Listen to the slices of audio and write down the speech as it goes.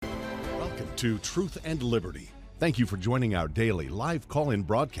to Truth and Liberty. Thank you for joining our daily live call-in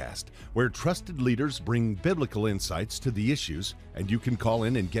broadcast, where trusted leaders bring biblical insights to the issues, and you can call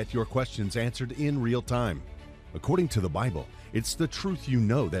in and get your questions answered in real time. According to the Bible, it's the truth you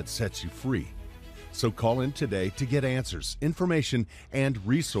know that sets you free. So call in today to get answers, information, and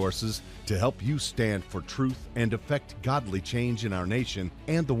resources to help you stand for truth and effect godly change in our nation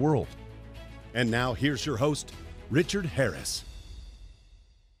and the world. And now here's your host, Richard Harris.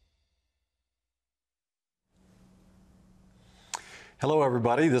 Hello,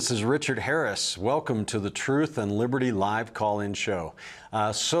 everybody. This is Richard Harris. Welcome to the Truth and Liberty live call-in show.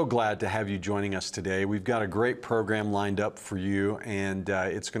 So glad to have you joining us today. We've got a great program lined up for you, and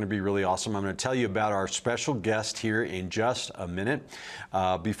it's going to be really awesome. I'm going to tell you about our special guest here in just a minute.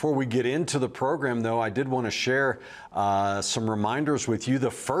 Before we get into the program, though, I did want to share some reminders with you. The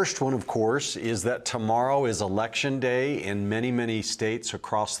first one, of course, is that tomorrow is Election Day in many, many states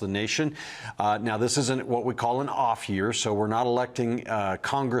across the nation. Now, this isn't what we call an off year, so we're not electing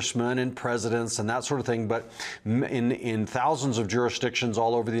congressmen and presidents and that sort of thing, but in thousands of jurisdictions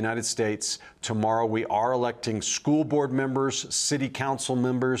all over the United States, tomorrow we are electing school board members, city council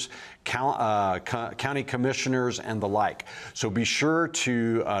members, county commissioners, and the like. So be sure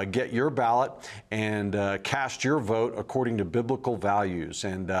to get your ballot and cast your vote according to biblical values.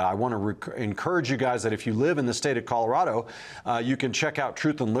 And I want to encourage you guys that if you live in the state of Colorado, you can check out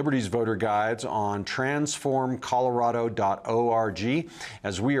Truth and Liberty's voter guides on transformcolorado.org,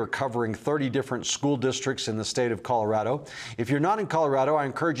 as we are covering 30 different school districts in the state of Colorado. If you're not in Colorado, I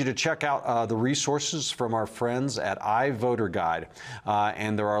encourage you to check out the resources from our friends at iVoterGuide.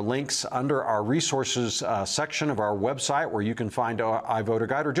 And there are links under our resources section of our website where you can find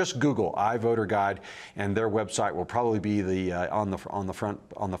iVoterGuide, or just Google iVoterGuide, and their website will probably be on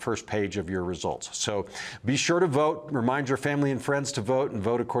the first page of your results. So be sure to vote. Remind your family and friends to vote, and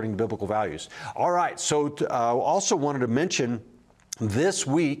vote according to biblical values. All right. So also wanted to mention, this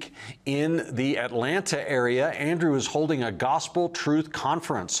week in the Atlanta area, Andrew is holding a Gospel Truth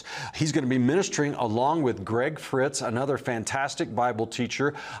Conference. He's going to be ministering along with Greg Fritz, another fantastic Bible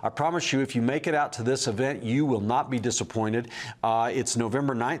teacher. I promise you, if you make it out to this event, you will not be disappointed. It's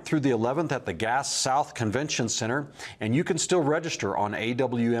November 9th through the 11th at the Gas South Convention Center, and you can still register on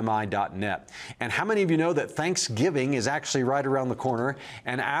awmi.net. And how many of you know that Thanksgiving is actually right around the corner?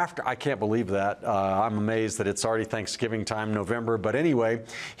 And I can't believe that. I'm amazed that it's already Thanksgiving time, November. But anyway,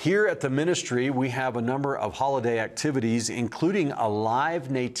 here at the ministry, we have a number of holiday activities, including a live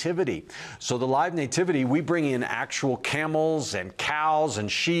nativity. So the live nativity, we bring in actual camels and cows and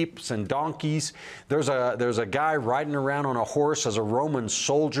sheep and donkeys. There's a guy riding around on a horse as a Roman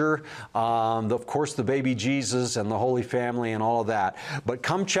soldier. Of course, the baby Jesus and the Holy Family and all of that. But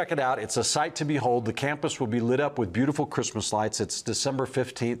come check it out. It's a sight to behold. The campus will be lit up with beautiful Christmas lights. It's December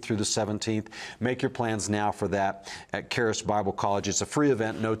 15th through the 17th. Make your plans now for that at Charis Bible College. It's a free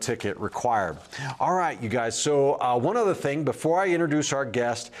event, no ticket required. All right, you guys. So one other thing, before I introduce our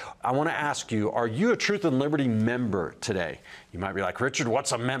guest, I want to ask you, are you a Truth and Liberty member today? You might be like, Richard,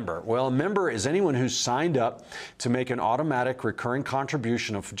 what's a member? Well, a member is anyone who's signed up to make an automatic recurring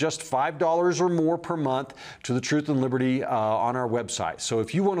contribution of just $5 or more per month to the Truth and Liberty on our website. So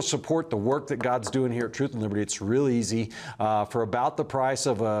if you want to support the work that God's doing here at Truth and Liberty, it's really easy. For about the price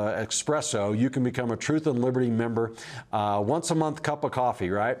of an espresso, you can become a Truth and Liberty member. Once a month cup of coffee,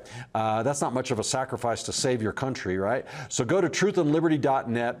 right? That's not much of a sacrifice to save your country, right? So go to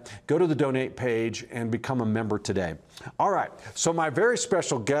truthandliberty.net, go to the donate page, and become a member today. All right. So my very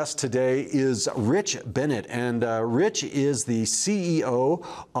special guest today is Rich Bennett, and Rich is the CEO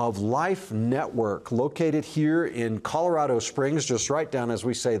of Life Network, located here in Colorado Springs, just right down, as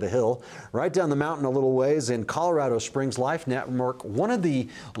we say, the hill, right down the mountain a little ways in Colorado Springs. Life Network, one of the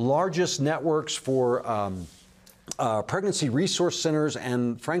largest networks for pregnancy resource centers,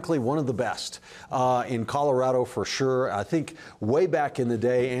 and frankly, one of the best in Colorado for sure. I think way back in the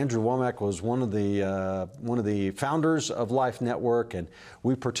day, Andrew Womack was one of the founders of Life Network, and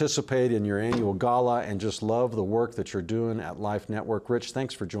we participate in your annual gala and just love the work that you're doing at Life Network. Rich,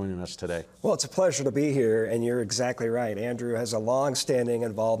 thanks for joining us today. Well, it's a pleasure to be here, and you're exactly right. Andrew has a long-standing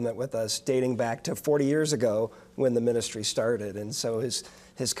involvement with us, dating back to 40 years ago when the ministry started, and so his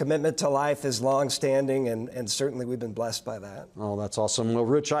commitment to life is long-standing, and certainly we've been blessed by that. Oh, that's awesome. Well,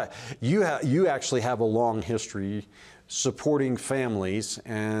 Rich, you actually have a long history supporting families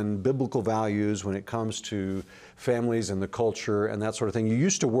and biblical values when it comes to families and the culture and that sort of thing. You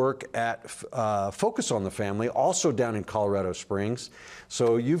used to work at Focus on the Family, also down in Colorado Springs.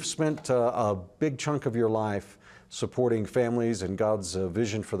 So you've spent a big chunk of your life supporting families and God's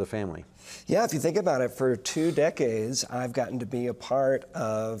vision for the family. Yeah, if you think about it, for 2 decades, I've gotten to be a part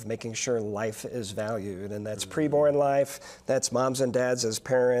of making sure life is valued, and that's preborn life, that's moms and dads as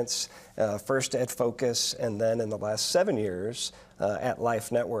parents, first at Focus, and then in the last 7 years at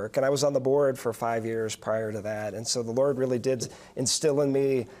Life Network. And I was on the board for 5 years prior to that, and so the Lord really did instill in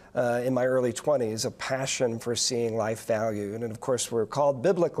me in my early 20s a passion for seeing life valued. And of course, we're called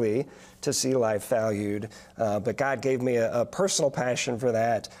biblically to see life valued, but God gave me a personal passion for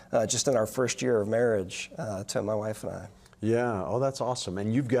that just in our first year of marriage to my wife and I. Yeah, oh, that's awesome.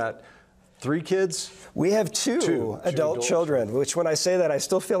 And you've got 3 kids? We have two adult children, which when I say that, I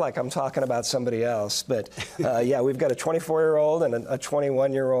still feel like I'm talking about somebody else. But yeah, we've got a 24-year-old and a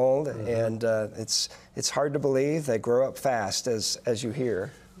 21-year-old, and it's hard to believe. They grow up fast, as you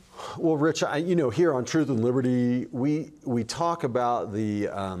hear. Well, Rich, here on Truth and Liberty, we talk about the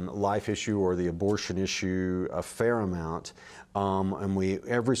life issue or the abortion issue a fair amount, and we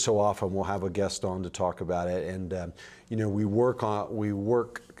every so often we'll have a guest on to talk about it. And we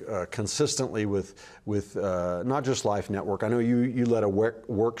work consistently with not just Life Network. I know you led a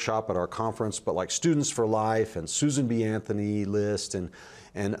workshop at our conference, but like Students for Life and Susan B. Anthony List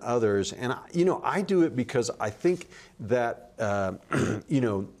and others. And I do it because I think that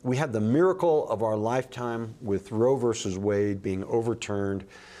we had the miracle of our lifetime with Roe versus Wade being overturned,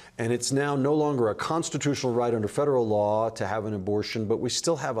 and it's now no longer a constitutional right under federal law to have an abortion, but we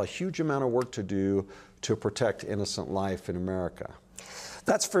still have a huge amount of work to do to protect innocent life in America.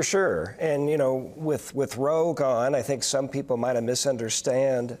 That's for sure. And, with Roe gone, I think some people might have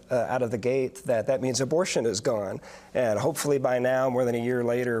misunderstood out of the gate that means abortion is gone. And hopefully by now, more than a year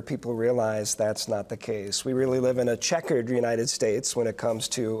later, people realize that's not the case. We really live in a checkered United States when it comes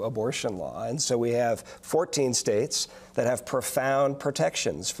to abortion law. And so we have 14 states that have profound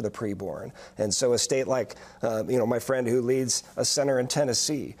protections for the preborn. And so a state like, my friend who leads a center in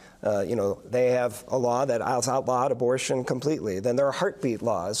Tennessee, they have a law that outlawed abortion completely. Then there are heartbeat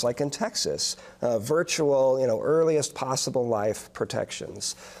laws, like in Texas, virtual, earliest possible life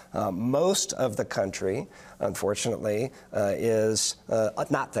protections. Most of the country, unfortunately, is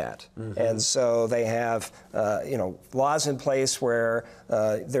not that. Mm-hmm. And so they have, laws in place where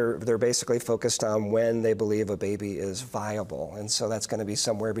they're basically focused on when they believe a baby is viable. And so that's going to be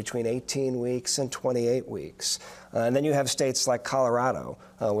somewhere between 18 weeks and 28 weeks. And then you have states like Colorado,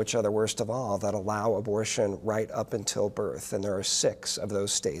 which are the worst of all, that allow abortion right up until birth. And there are 6 of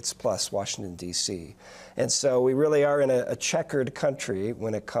those states, plus Washington, D.C. And so we really are in a checkered country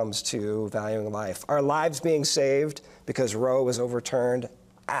when it comes to valuing life. Are lives being saved because Roe was overturned?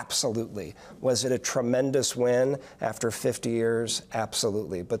 Absolutely. Was it a tremendous win after 50 years?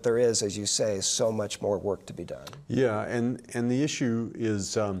 Absolutely. But there is, as you say, so much more work to be done. Yeah, and the issue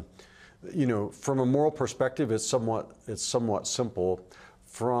is, from a moral perspective, it's somewhat simple.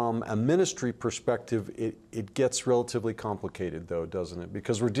 From a ministry perspective, it gets relatively complicated, though, doesn't it?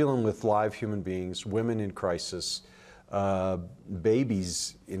 Because we're dealing with live human beings, women in crisis,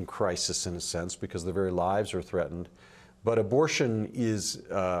 babies in crisis in a sense, because their very lives are threatened. But abortion is,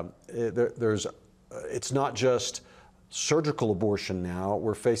 it's not just surgical abortion now,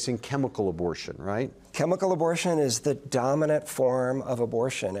 we're facing chemical abortion, right? Chemical abortion is the dominant form of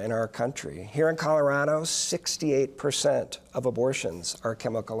abortion in our country. Here in Colorado, 68% of abortions are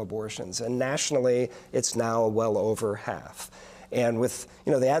chemical abortions, and nationally, it's now well over half. And with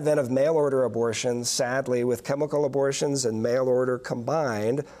the advent of mail-order abortions, sadly, with chemical abortions and mail-order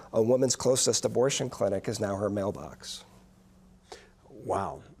combined, a woman's closest abortion clinic is now her mailbox.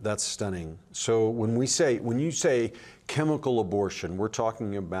 Wow, that's stunning. So when you say chemical abortion, we're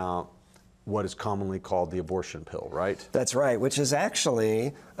talking about what is commonly called the abortion pill, right? That's right, which is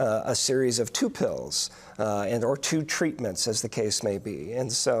actually a series of 2 pills or 2 treatments, as the case may be.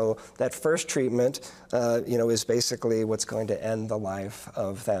 And so that first treatment, is basically what's going to end the life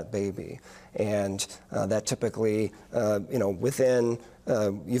of that baby. And that typically, within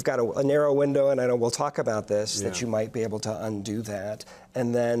you've got a narrow window, and I know we'll talk about this, that you might be able to undo that.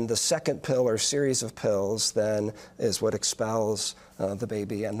 And then the second pill or series of pills then is what expels the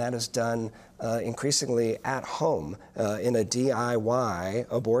baby, and that is done increasingly at home in a DIY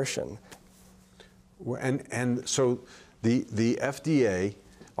abortion. And so the FDA,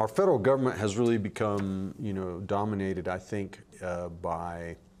 our federal government has really become, dominated, I think,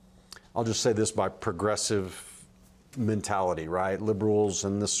 by, I'll just say this, by progressive mentality, right? Liberals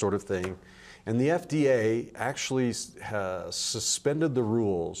and this sort of thing. And the FDA actually has suspended the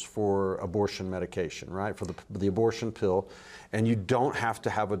rules for abortion medication, right? For the abortion pill. And you don't have to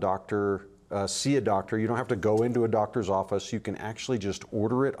have a doctor see a doctor. You don't have to go into a doctor's office. You can actually just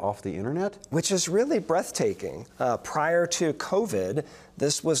order it off the internet? Which is really breathtaking. Prior to COVID,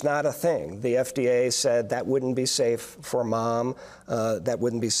 this was not a thing. The FDA said that wouldn't be safe for mom, that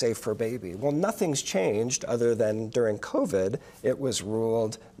wouldn't be safe for baby. Well, nothing's changed other than during COVID, it was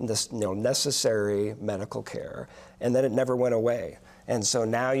ruled necessary medical care, and then it never went away. And so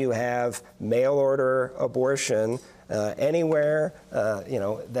now you have mail order abortion anywhere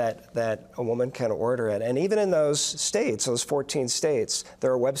that a woman can order it. And even in those states, those 14 states,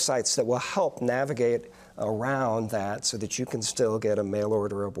 there are websites that will help navigate around that so that you can still get a mail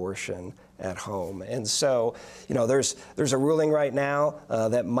order abortion at home. And so, there's a ruling right now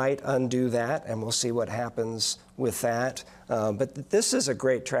that might undo that, and we'll see what happens with that. But this is a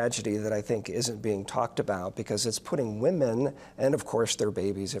great tragedy that I think isn't being talked about because it's putting women and, of course, their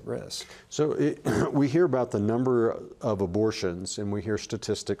babies at risk. So we hear about the number of abortions, and we hear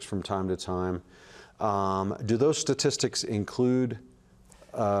statistics from time to time. Do those statistics include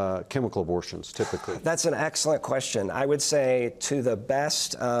chemical abortions typically? That's an excellent question. I would say to the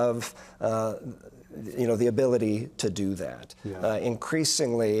best of the ability to do that. Yeah.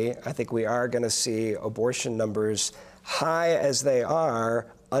 Increasingly, I think we are going to see abortion numbers, high as they are,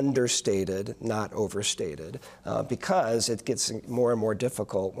 understated, not overstated, because it gets more and more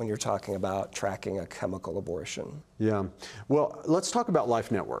difficult when you're talking about tracking a chemical abortion. Yeah. Well, let's talk about Life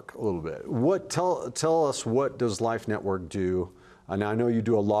Network a little bit. Tell us, what does Life Network do? And I know you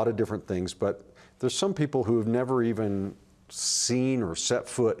do a lot of different things, but there's some people who have never even seen or set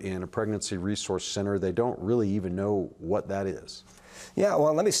foot in a pregnancy resource center. They don't really even know what that is. Yeah,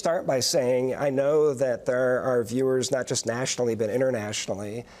 well, let me start by saying I know that there are viewers not just nationally but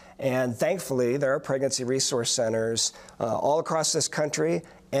internationally, and thankfully there are pregnancy resource centers all across this country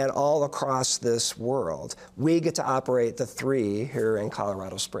and all across this world. We get to operate the 3 here in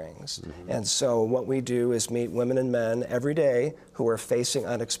Colorado Springs. Mm-hmm. And so what we do is meet women and men every day who are facing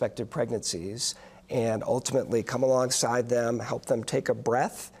unexpected pregnancies and ultimately come alongside them, help them take a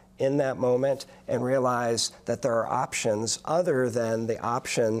breath in that moment and realize that there are options other than the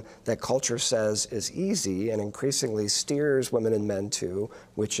option that culture says is easy and increasingly steers women and men to,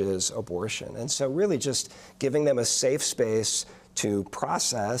 which is abortion. And so really just giving them a safe space to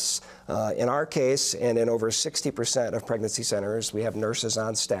process. In our case, and in over 60% of pregnancy centers, we have nurses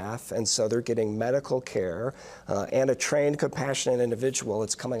on staff, and so they're getting medical care and a trained, compassionate individual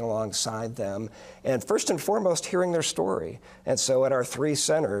that's coming alongside them, and first and foremost, hearing their story. And so at our 3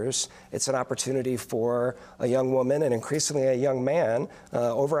 centers, it's an opportunity for a young woman and increasingly a young man.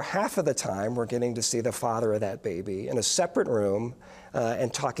 Over half of the time, we're getting to see the father of that baby in a separate room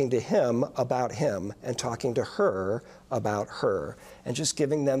and talking to him about him and talking to her about her, and just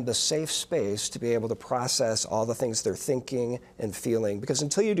giving them the safe space to be able to process all the things they're thinking and feeling. Because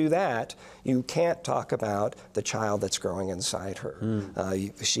until you do that, you can't talk about the child that's growing inside her.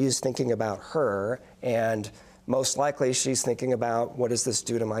 She's thinking about her, and most likely she's thinking about, what does this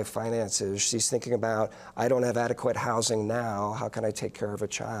do to my finances? She's thinking about, I don't have adequate housing now, how can I take care of a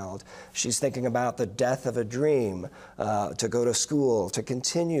child? She's thinking about the death of a dream, to go to school, to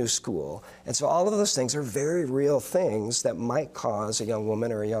continue school. And so all of those things are very real things that might cause a young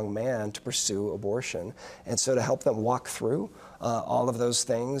woman or a young man to pursue abortion. And so to help them walk through all of those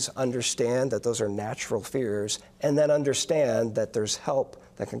things, understand that those are natural fears, and then understand that there's help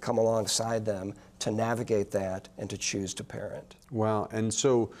that can come alongside them to navigate that and to choose to parent. Wow. And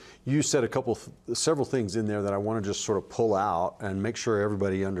so you said several things in there that I want to just sort of pull out and make sure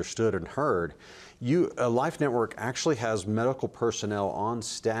everybody understood and heard. Life Network actually has medical personnel on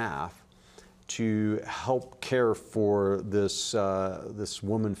staff to help care for this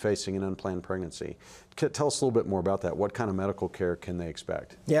woman facing an unplanned pregnancy. Tell us a little bit more about that. What kind of medical care can they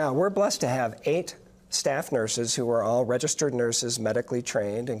expect? Yeah, we're blessed to have 8 staff nurses who are all registered nurses, medically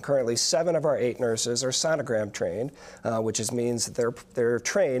trained, and currently 7 of our 8 nurses are sonogram trained, which means that they're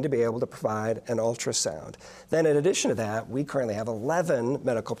trained to be able to provide an ultrasound. Then in addition to that, we currently have 11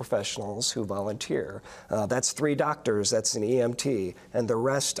 medical professionals who volunteer. That's 3 doctors, that's an EMT, and the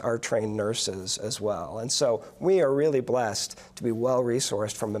rest are trained nurses as well. And so we are really blessed to be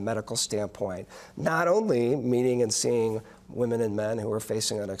well-resourced from a medical standpoint, not only meeting and seeing women and men who are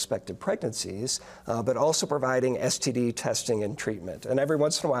facing unexpected pregnancies, but also providing STD testing and treatment. And every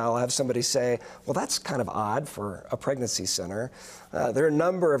once in a while, I'll have somebody say, well, that's kind of odd for a pregnancy center. There are a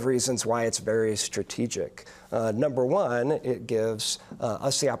number of reasons why it's very strategic. Number one, it gives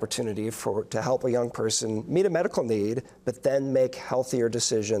us the opportunity to help a young person meet a medical need, but then make healthier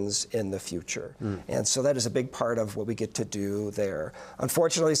decisions in the future. And so that is a big part of what we get to do there.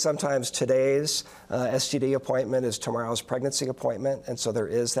 Unfortunately, sometimes today's STD appointment is tomorrow's pregnancy pregnancy appointment, and so there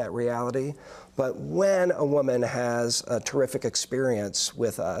is that reality. But when a woman has a terrific experience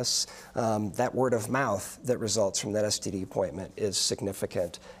with us, that word of mouth that results from that STD appointment is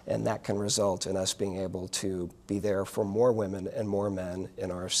significant, and that can result in us being able to be there for more women and more men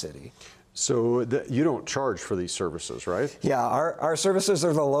in our city. So you don't charge for these services, right? Yeah, our services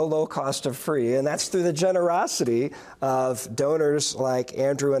are the low cost of free, and that's through the generosity of donors like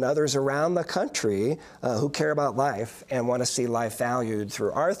Andrew and others around the country who care about life and want to see life valued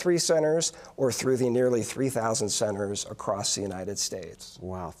through our 3 centers or through the nearly 3,000 centers across the United States.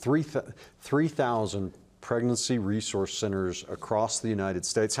 Wow, 3,000 pregnancy resource centers across the United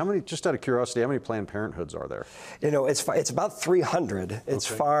States. How many, just out of curiosity, how many Planned Parenthoods are there? You know, it's about 300. It's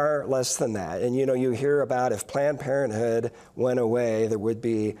far less than that. And, you know, you hear about if Planned Parenthood went away, there would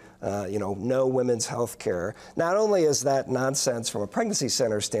be, no women's health care. Not only is that nonsense from a pregnancy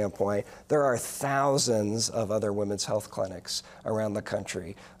center standpoint, there are thousands of other women's health clinics around the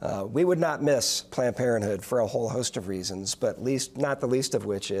country. We would not miss Planned Parenthood for a whole host of reasons, but not the least of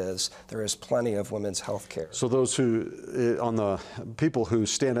which is there is plenty of women's health care. So those on the people who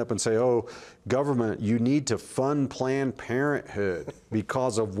stand up and say, oh, government, you need to fund Planned Parenthood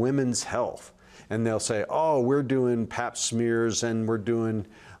because of women's health. And they'll say, oh, we're doing pap smears and we're doing,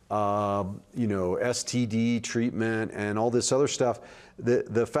 STD treatment and all this other stuff.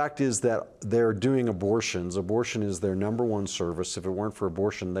 The fact is that they're doing abortions. Abortion is their #1 service. If it weren't for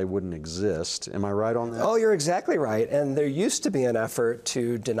abortion, they wouldn't exist. Am I right on that? Oh, you're exactly right. And there used to be an effort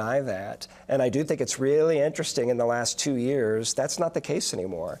to deny that. And I do think it's really interesting in the last 2 years, that's not the case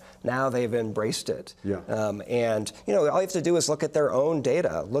anymore. Now they've embraced it. Yeah. All you have to do is look at their own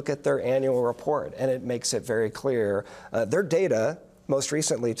data, look at their annual report, and it makes it very clear. Their data most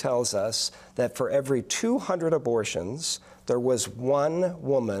recently tells us that for every 200 abortions, there was 1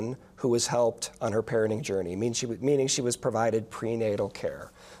 woman who was helped on her parenting journey, meaning she was provided prenatal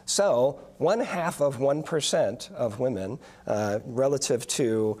care. So 0.5% of women relative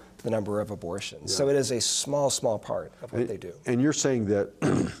to the number of abortions. Yeah. So it is a small part of what they do. And you're saying that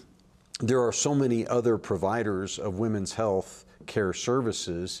there are so many other providers of women's health care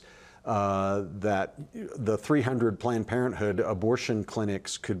services that the 300 Planned Parenthood abortion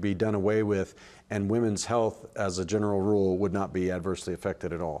clinics could be done away with, and women's health, as a general rule, would not be adversely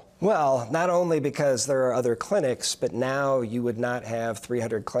affected at all. Well, not only because there are other clinics, but now you would not have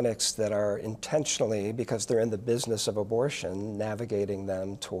 300 clinics that are intentionally, because they're in the business of abortion, navigating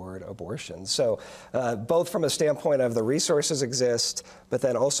them toward abortion. So both from a standpoint of the resources exist, but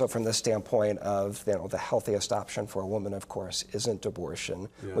then also from the standpoint of the healthiest option for a woman, of course, isn't abortion,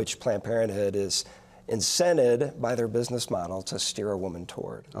 which Planned Parenthood is incented by their business model to steer a woman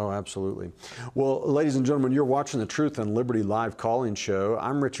toward. Oh, absolutely. Well, ladies and gentlemen, you're watching the Truth and Liberty live call-in show.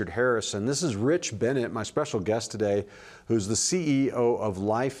 I'm Richard Harris, and this is Rich Bennett, my special guest today, who's the CEO of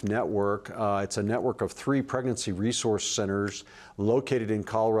Life Network. It's a network of 3 pregnancy resource centers located in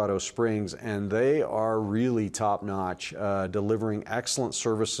Colorado Springs, and they are really top-notch, delivering excellent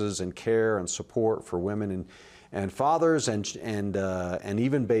services and care and support for women and fathers and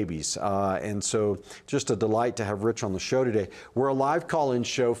even babies. And so just a delight to have Rich on the show today. We're a live call-in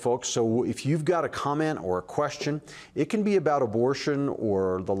show, folks, so if you've got a comment or a question, it can be about abortion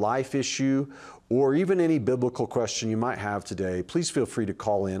or the life issue or even any biblical question you might have today. Please feel free to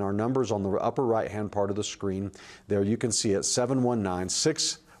call in. Our number's on the upper right-hand part of the screen. There you can see it,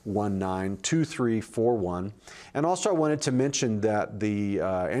 719-619-2341. And also I wanted to mention that the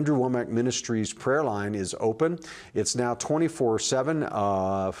Andrew Womack Ministries prayer line is open. It's now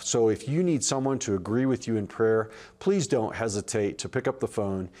 24/7. So if you need someone to agree with you in prayer, please don't hesitate to pick up the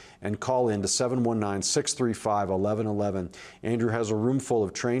phone and call in to 719-635-1111. Andrew has a room full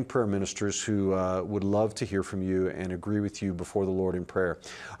of trained prayer ministers who would love to hear from you and agree with you before the Lord in prayer.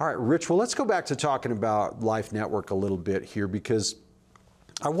 All right, Rich, well, let's go back to talking about Life Network a little bit here, because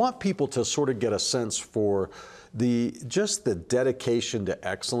I want people to sort of get a sense for just the dedication to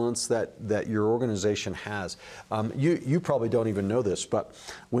excellence that your organization has. You probably don't even know this, but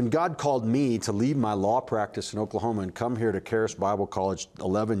when God called me to leave my law practice in Oklahoma and come here to Charis Bible College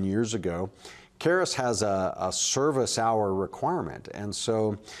 11 years ago, Charis has a service hour requirement. And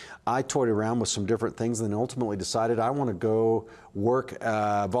so I toyed around with some different things and then ultimately decided I want to go work,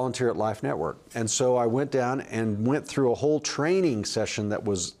 volunteer at Life Network. And so I went down and went through a whole training session that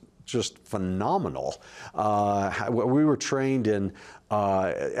was just phenomenal. We were trained in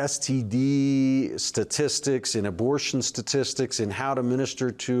STD statistics, in abortion statistics, in how to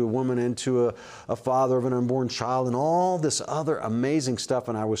minister to a woman and to a father of an unborn child, and all this other amazing stuff.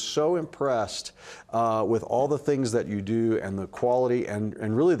 And I was so impressed with all the things that you do and the quality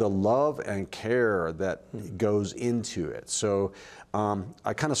and really the love and care that goes into it. So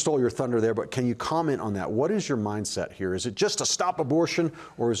I kind of stole your thunder there, but can you comment on that? What is your mindset here? Is it just to stop abortion,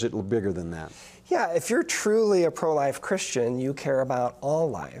 or is it bigger than that? Yeah, if you're truly a pro-life Christian, you care about all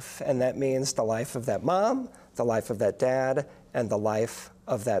life, and that means the life of that mom, the life of that dad, and the life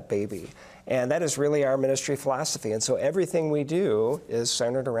of that baby. And that is really our ministry philosophy. And so everything we do is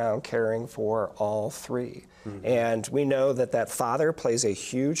centered around caring for all three. Mm-hmm. And we know that that father plays a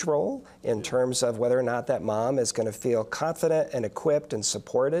huge role in terms of whether or not that mom is going to feel confident and equipped and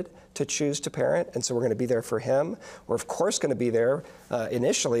supported to choose to parent. And so we're going to be there for him. We're, of course, going to be there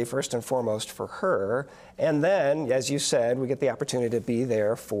initially, first and foremost, for her. And then, as you said, we get the opportunity to be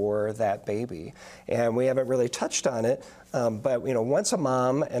there for that baby. And we haven't really touched on it, but once a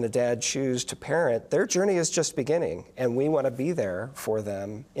mom and a dad choose to parent, their journey is just beginning, and we want to be there for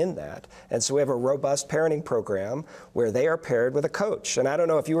them in that. And so we have a robust parenting program where they are paired with a coach. And I don't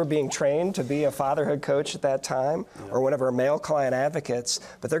know if you were being trained to be a fatherhood coach at that time, or one of our male client advocates,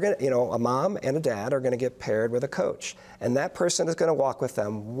 but they're going to, a mom and a dad are going to get paired with a coach. And that person is going to walk with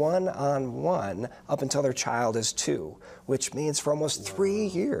them one-on-one up until their child is 2, which means for almost 3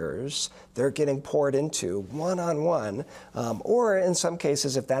 years, they're getting poured into one-on-one. Or in some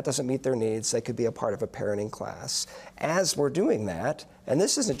cases, if that doesn't meet their needs, they could be a part of a parenting class. As we're doing that, and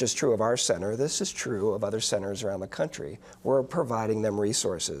this isn't just true of our center, this is true of other centers around the country, we're providing them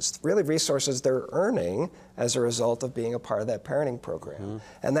resources, really resources they're earning as a result of being a part of that parenting program. Mm-hmm.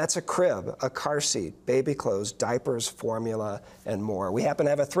 And that's a crib, a car seat, baby clothes, diapers, formula, and more. We happen to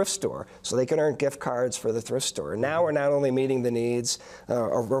have a thrift store, so they can earn gift cards for the thrift store. Now we're not only meeting the needs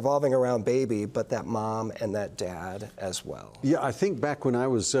revolving around baby, but that mom and that dad as well. Yeah, I think back when I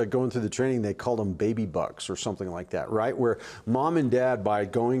was going through the training, they called them baby bucks or something like that, right? Where mom and dad, by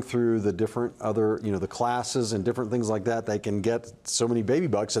going through the different other, the classes and different things like that, they can get so many baby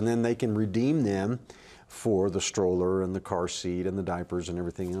bucks, and then they can redeem them for the stroller and the car seat and the diapers and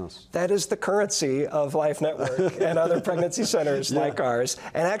everything else. That is the currency of Life Network and other pregnancy centers like ours.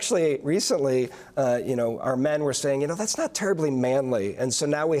 And actually, recently, our men were saying, that's not terribly manly. And so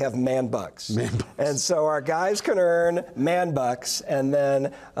now we have man bucks. Man bucks. And so our guys can earn man bucks, and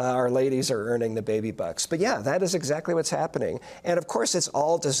then our ladies are earning the baby bucks. But yeah, that is exactly what's happening. And of course, it's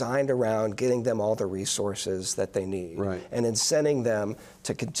all designed around getting them all the resources that they need, right, and incenting them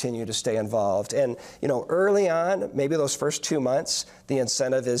to continue to stay involved. And, early on, maybe those first 2 months, the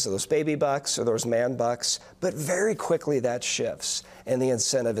incentive is those baby bucks or those man bucks, but very quickly that shifts, and the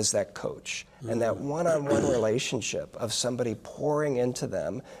incentive is that coach and that one-on-one relationship of somebody pouring into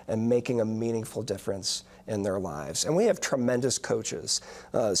them and making a meaningful difference in their lives. And we have tremendous coaches.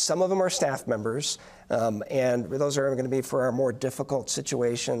 Some of them are staff members, and those are going to be for our more difficult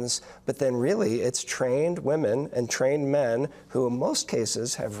situations. But then really, it's trained women and trained men who in most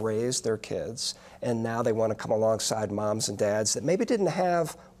cases have raised their kids, and now they want to come alongside moms and dads that maybe didn't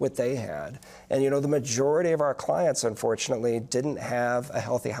have what they had. And the majority of our clients, unfortunately, didn't have a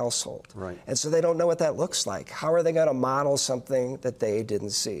healthy household. Right. And so they don't know what that looks like. How are they going to model something that they didn't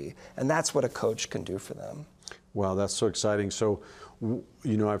see? And that's what a coach can do for them. Wow, that's so exciting. So,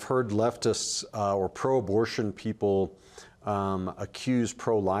 I've heard leftists or pro-abortion people accuse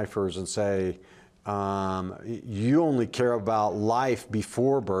pro-lifers and say, you only care about life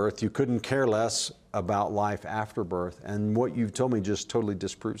before birth. You couldn't care less about life after birth. And what you've told me just totally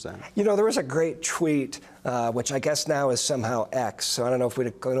disproves that. There was a great tweet, which I guess now is somehow X. So I don't know if we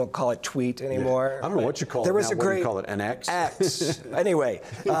don't call it tweet anymore. Yeah. I don't know what you call it now. What do you call it, an X? X. Anyway,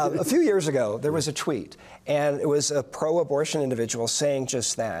 a few years ago, there was a tweet. And it was a pro-abortion individual saying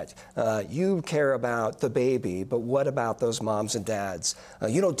just that. You care about the baby, but what about those moms and dads?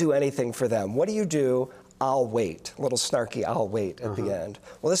 You don't do anything for them. What do you do? I'll wait. A little snarky, I'll wait at the end.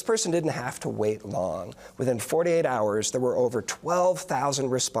 Well, this person didn't have to wait long. Within 48 hours, there were over 12,000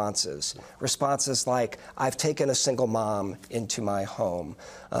 responses. Responses like, I've taken a single mom into my home.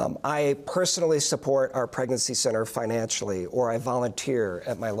 I personally support our pregnancy center financially, or I volunteer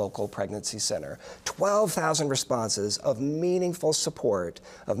at my local pregnancy center. 12,000 responses of meaningful support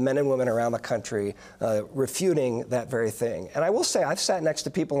of men and women around the country refuting that very thing. And I will say, I've sat next to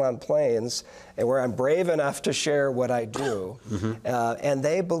people on planes and where I'm brave enough to share what I do. And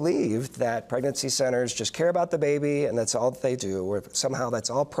they believed that pregnancy centers just care about the baby and that's all that they do, or somehow that's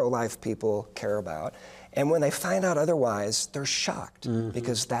all pro-life people care about. And when they find out otherwise, they're shocked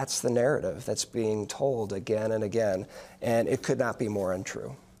because that's the narrative that's being told again and again, and it could not be more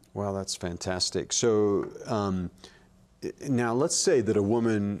untrue. Well, that's fantastic. So now let's say that a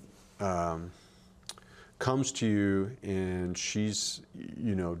woman comes to you and she's,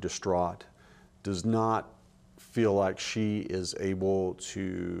 distraught, does not feel like she is able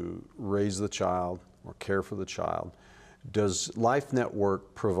to raise the child or care for the child. Does Life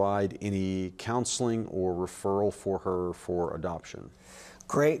Network provide any counseling or referral for her for adoption?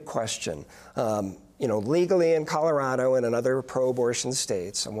 Great question. Legally in Colorado and in other pro-abortion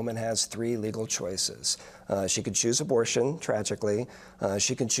states, a woman has 3 legal choices. She could choose abortion, tragically.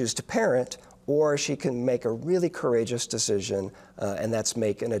 She can choose to parent, or she can make a really courageous decision, and that's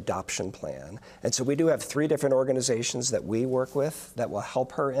make an adoption plan. And so we do have 3 different organizations that we work with that will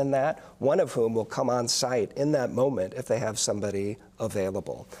help her in that, one of whom will come on site in that moment if they have somebody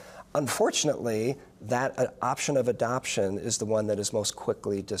available. Unfortunately, that option of adoption is the one that is most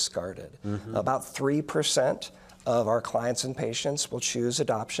quickly discarded. About 3% of our clients and patients will choose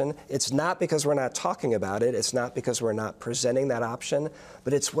adoption. It's not because we're not talking about it, it's not because we're not presenting that option,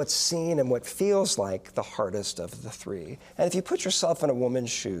 but it's what's seen and what feels like the hardest of the 3. And if you put yourself in a woman's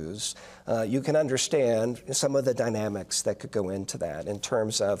shoes, you can understand some of the dynamics that could go into that in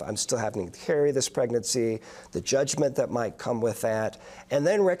terms of I'm still having to carry this pregnancy, the judgment that might come with that, and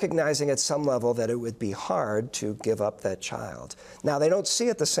then recognizing at some level that it would be hard to give up that child. Now, they don't see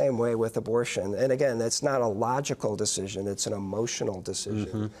it the same way with abortion, and again, it's not a logical decision, it's an emotional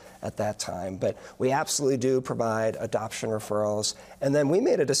decision at that time. But we absolutely do provide adoption referrals. And then we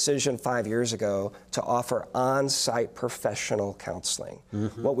made a decision 5 years ago to offer on-site professional counseling.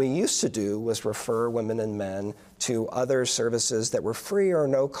 What we used to do was refer women and men to other services that were free or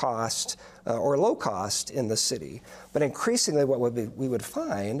no cost or low cost in the city. But increasingly what we would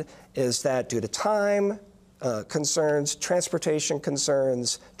find is that due to time, concerns, transportation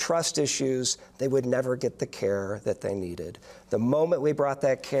concerns, trust issues, they would never get the care that they needed. The moment we brought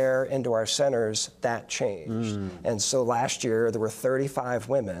that care into our centers, that changed. And so last year, there were 35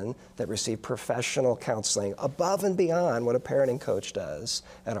 women that received professional counseling above and beyond what a parenting coach does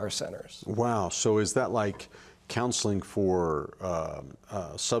at our centers. Wow, so is that like counseling for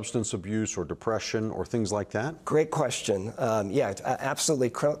substance abuse or depression or things like that? Great question. Yeah, absolutely.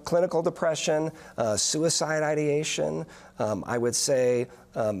 Clinical depression, suicide ideation, I would say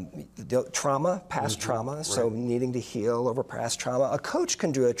trauma, past trauma, so needing to heal over past trauma. A coach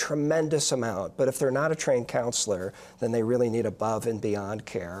can do a tremendous amount, but if they're not a trained counselor, then they really need above and beyond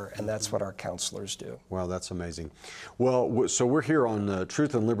care, and that's what our counselors do. Wow, that's amazing. Well, so we're here on the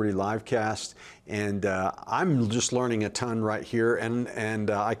Truth and Liberty Livecast, and I'm just learning a ton right here, and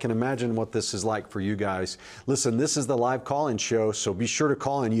I can imagine what this is like for you guys. Listen, this is the live call-in show, so be sure to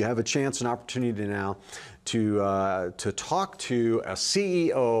call in. You have a chance, an opportunity now to talk to a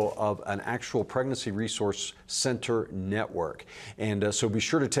CEO of an actual pregnancy resource center network. And so be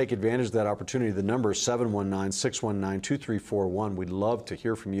sure to take advantage of that opportunity. The number is 719-619-2341. We'd love to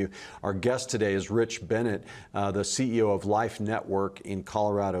hear from you. Our guest today is Rich Bennett, the CEO of Life Network in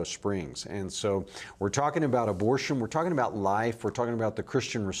Colorado Springs. And so we're talking about abortion, we're talking about life, we're talking about the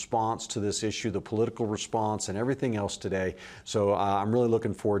Christian response to this issue, the political response, and everything else today. So I'm really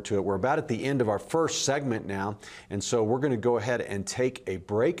looking forward to it. We're about at the end of our first segment now, and so we're going to go ahead and take a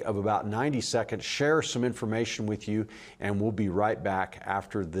break of about 90 seconds, share some information with you, and we'll be right back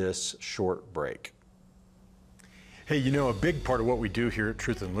after this short break. Hey, you know, a big part of what we do here at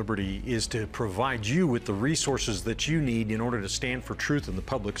Truth and Liberty is to provide you with the resources that you need in order to stand for truth in the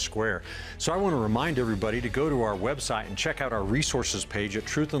public square. So I want to remind everybody to go to our website and check out our resources page at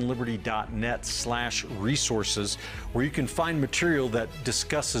truthandliberty.net/resources, where you can find material that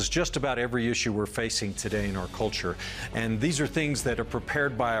discusses just about every issue we're facing today in our culture. And these are things that are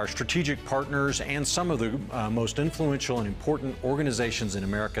prepared by our strategic partners and some of the most influential and important organizations in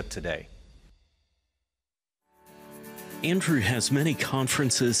America today. Andrew has many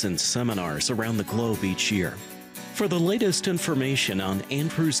conferences and seminars around the globe each year. For the latest information on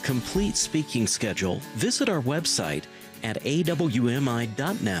Andrew's complete speaking schedule, visit our website at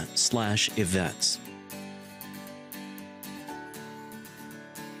awmi.net/events.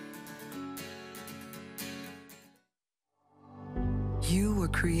 You were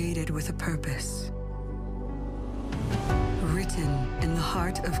created with a purpose, written in the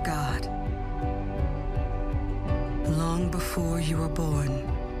heart of God. Long before you were born,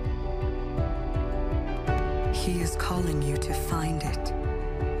 He is calling you to find it.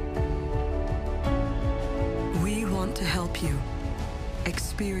 want to help you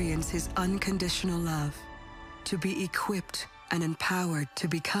experience His unconditional love, to be equipped and empowered to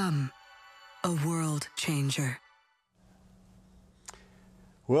become a world changer.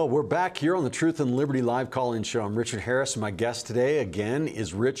 Well, we're back here on the Truth and Liberty live call-in show. I'm Richard Harris, and my guest today, again,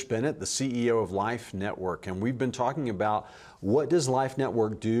 is Rich Bennett, the CEO of Life Network. And we've been talking about what does Life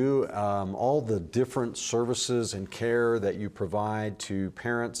Network do, all the different services and care that you provide to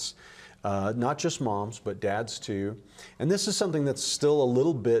parents, not just moms, but dads too. And this is something that's still a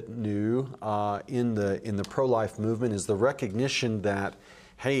little bit new in the pro-life movement, is the recognition that,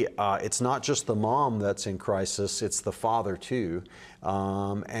 hey, it's not just the mom that's in crisis, it's the father too.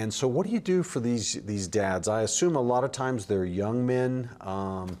 And so what do you do for these dads? I assume a lot of times they're young men.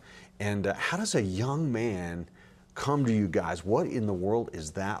 And how does a young man come to you guys? What in the world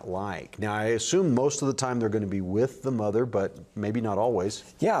is that like? Now, I assume most of the time they're going to be with the mother, but maybe not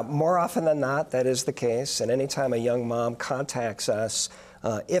always. Yeah, more often than not, that is the case. And anytime a young mom contacts us,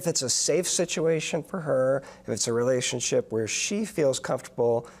 if it's a safe situation for her, if it's a relationship where she feels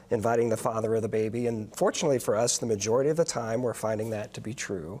comfortable inviting the father of the baby, and fortunately for us, the majority of the time we're finding that to be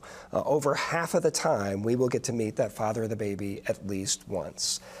true. Over half of the time, we will get to meet that father of the baby at least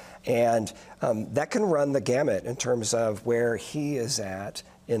once. And that can run the gamut in terms of where he is at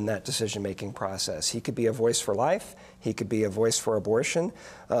in that decision-making process. He could be a voice for life, he could be a voice for abortion,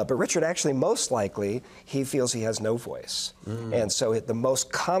 but Richard, actually most likely, he feels he has no voice. And so the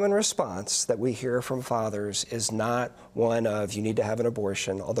most common response that we hear from fathers is not one of, you need to have an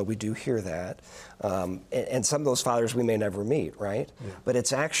abortion, although we do hear that. And some of those fathers we may never meet, right? Yeah. But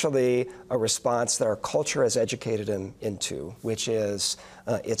it's actually a response that our culture has educated him into, which is,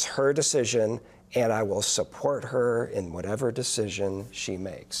 it's her decision, and I will support her in whatever decision she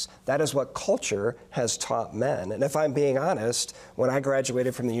makes. That is what culture has taught men. And if I'm being honest, when I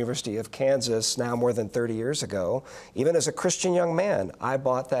graduated from the University of Kansas now more than 30 years ago, even as a Christian young man, I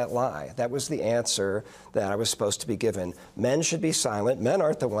bought that lie. That was the answer that I was supposed to be given. Men should be silent. Men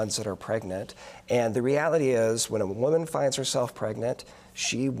aren't the ones that are pregnant. And the reality is, when a woman finds herself pregnant,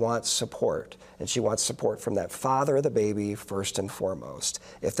 she wants support, and she wants support from that father of the baby first and foremost.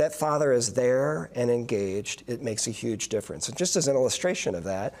 If that father is there and engaged, it makes a huge difference. And just as an illustration of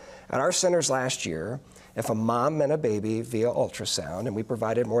that, at our centers last year, if a mom met a baby via ultrasound, and we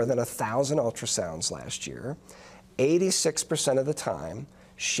provided more than 1,000 ultrasounds last year, 86% of the time,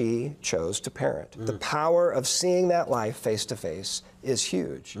 she chose to parent. The power of seeing that life face to face is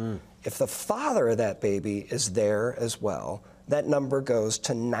huge. If the father of that baby is there as well, that number goes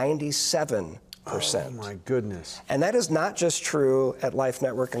to 97%. Oh my goodness. And that is not just true at Life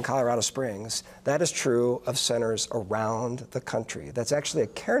Network in Colorado Springs. That is true of centers around the country. That's actually a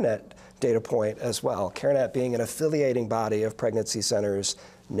CareNet data point as well. CareNet being an affiliating body of pregnancy centers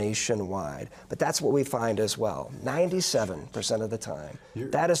nationwide. But that's what we find as well, 97% of the time.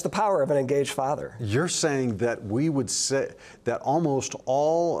 That is the power of an engaged father. You're saying that we would say that almost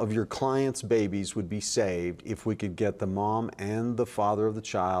all of your clients' babies would be saved if we could get the mom and the father of the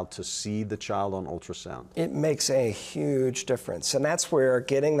child to see the child on ultrasound. It makes a huge difference. And that's where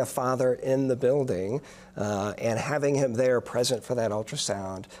getting the father in the building and having him there present for that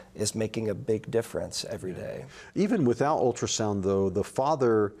ultrasound is making a big difference every day. Even without ultrasound, though, the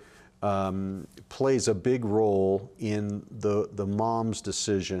father plays a big role in the mom's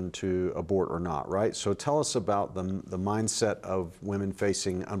decision to abort or not, right? So tell us about the mindset of women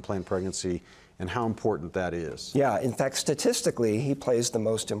facing unplanned pregnancy and how important that is. Yeah, in fact, statistically, he plays the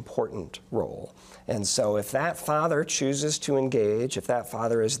most important role. And so if that father chooses to engage, if that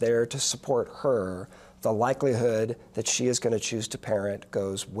father is there to support her, the likelihood that she is going to choose to parent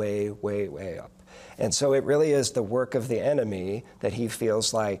goes way, way, way up. And so it really is the work of the enemy that he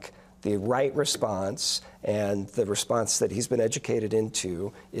feels like the right response, and the response that he's been educated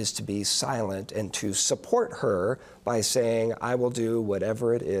into is to be silent and to support her by saying, I will do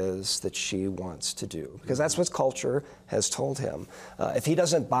whatever it is that she wants to do. Because that's what culture has told him. If he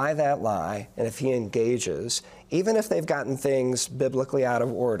doesn't buy that lie, and if he engages, even if they've gotten things biblically out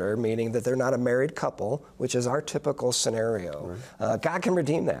of order, meaning that they're not a married couple, which is our typical scenario, God can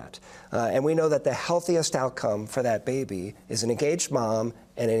redeem that. And we know that the healthiest outcome for that baby is an engaged mom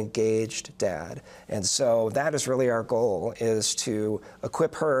and an engaged dad. And so that is really our goal, is to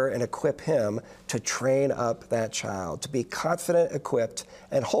equip her and equip him to train up that child, to be confident, equipped,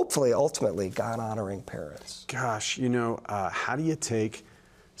 and hopefully, ultimately, God-honoring parents. Gosh, you know, how do you take,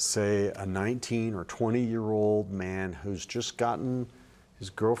 say, a 19 or 20-year-old man who's just gotten his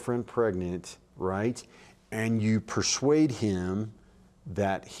girlfriend pregnant, right? And you persuade him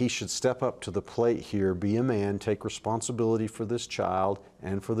that he should step up to the plate here, be a man, take responsibility for this child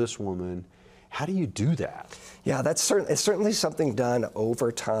and for this woman, How do you do that? Yeah, it's certainly something done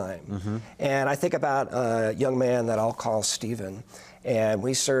over time. And I think about a young man that I'll call Stephen. And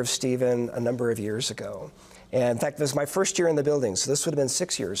we served Stephen a number of years ago. And in fact, this was my first year in the building, so this would have been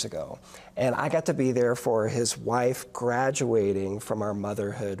 6 years ago. And I got to be there for his wife graduating from our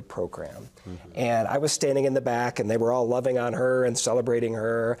motherhood program. And I was standing in the back, and they were all loving on her and celebrating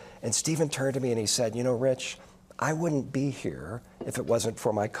her. And Stephen turned to me and he said, "You know, Rich, I wouldn't be here if it wasn't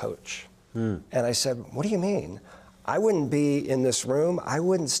for my coach." And I said, "What do you mean?" "I wouldn't be in this room, I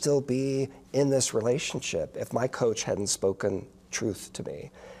wouldn't still be in this relationship if my coach hadn't spoken truth to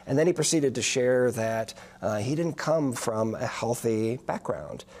me." And then he proceeded to share that he didn't come from a healthy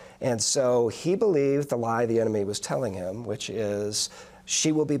background. And so he believed the lie the enemy was telling him, which is,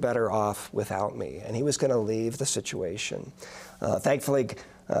 she will be better off without me. And he was going to leave the situation. Thankfully,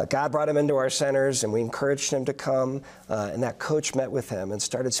 God brought him into our centers, and we encouraged him to come. And that coach met with him and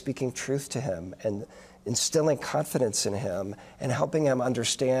started speaking truth to him and instilling confidence in him and helping him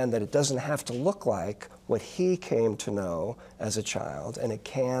understand that it doesn't have to look like what he came to know as a child, and it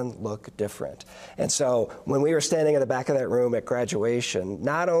can look different. And so when we were standing in the back of that room at graduation,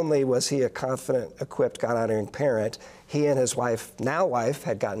 not only was he a confident, equipped, God-honoring parent, he and his wife, now wife,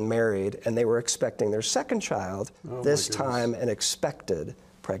 had gotten married, and they were expecting their second child, this time an expected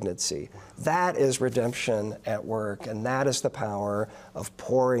pregnancy. That is redemption at work, and that is the power of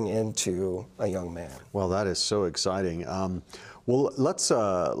pouring into a young man. Well, that is so exciting. Well, let's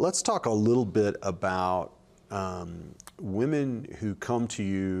talk a little bit about women who come to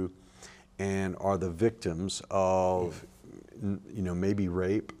you and are the victims of, maybe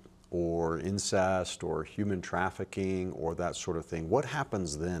rape or incest or human trafficking or that sort of thing. What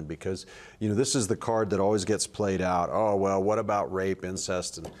happens then? Because, this is the card that always gets played out. Oh, well, what about rape,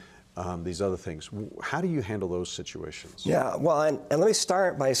 incest, and these other things? How do you handle those situations? Yeah, well, and let me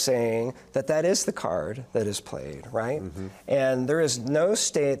start by saying that is the card that is played, right? And there is no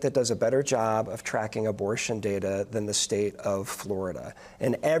state that does a better job of tracking abortion data than the state of Florida.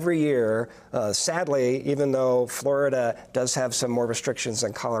 And every year, sadly, even though Florida does have some more restrictions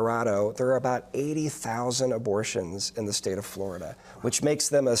than Colorado, there are about 80,000 abortions in the state of Florida, which makes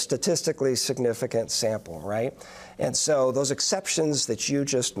them a statistically significant sample, right? And so those exceptions that you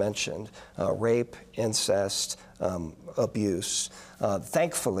just mentioned, rape, incest, abuse,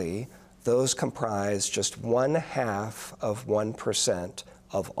 thankfully, those comprise just 0.5%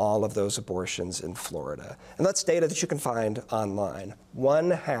 of all of those abortions in Florida. And that's data that you can find online,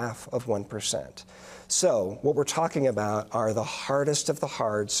 0.5%. So what we're talking about are the hardest of the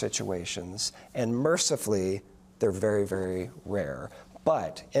hard situations, and mercifully, they're very, very rare.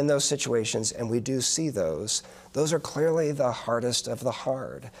 But in those situations, and we do see those are clearly the hardest of the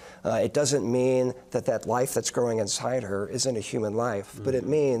hard. It doesn't mean that life that's growing inside her isn't a human life, but it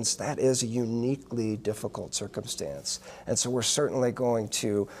means that is a uniquely difficult circumstance. And so we're certainly going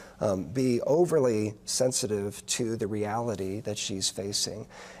to be overly sensitive to the reality that she's facing.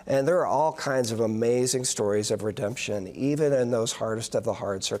 And there are all kinds of amazing stories of redemption, even in those hardest of the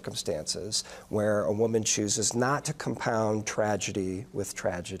hard circumstances, where a woman chooses not to compound tragedy with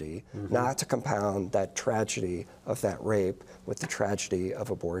tragedy, not to compound that tragedy of that rape with the tragedy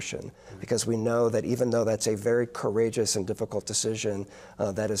of abortion. Because we know that even though that's a very courageous and difficult decision,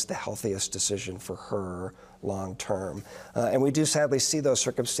 that is the healthiest decision for her long term. And we do sadly see those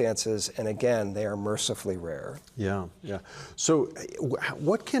circumstances, and again, they are mercifully rare. Yeah. So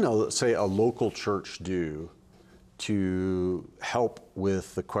what can, a local church do to help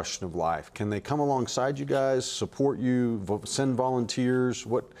with the question of life? Can they come alongside you guys, support you, send volunteers?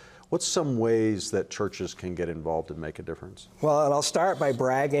 What's some ways that churches can get involved and make a difference? Well, and I'll start by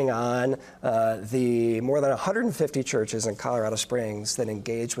bragging on the more than 150 churches in Colorado Springs that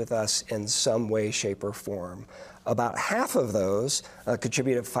engage with us in some way, shape, or form. About half of those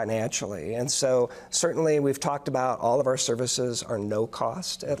contributed financially. And so certainly we've talked about all of our services are no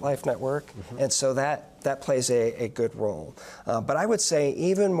cost at Life Network. And so that plays a good role. But I would say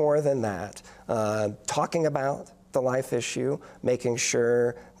even more than that, talking about the life issue, making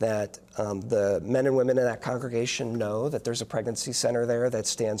sure that the men and women in that congregation know that there's a pregnancy center there that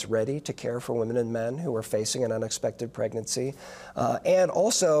stands ready to care for women and men who are facing an unexpected pregnancy, and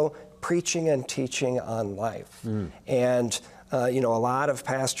also preaching and teaching on life. And a lot of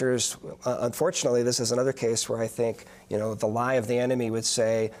pastors, unfortunately, this is another case where I think, the lie of the enemy would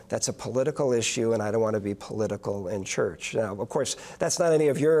say that's a political issue and I don't want to be political in church. Now, of course, that's not any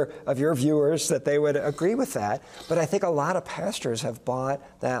of your viewers that they would agree with that, but I think a lot of pastors have bought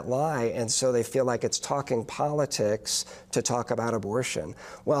that lie, and so they feel like it's talking politics to talk about abortion.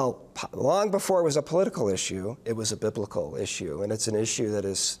 Well, long before it was a political issue, it was a biblical issue, and it's an issue that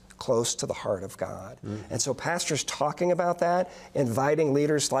is close to the heart of God. And so pastors talking about that, inviting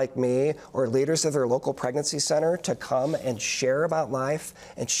leaders like me or leaders of their local pregnancy center to come and share about life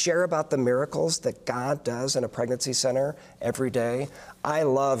and share about the miracles that God does in a pregnancy center every day. I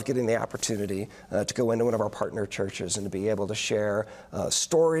love getting the opportunity to go into one of our partner churches and to be able to share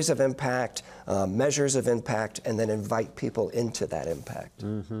stories of impact, measures of impact, and then invite people into that impact.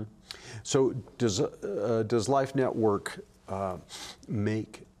 So does Life Network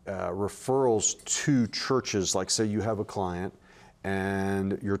make referrals to churches? Like, say you have a client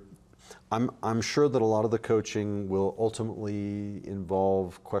and I'm sure that a lot of the coaching will ultimately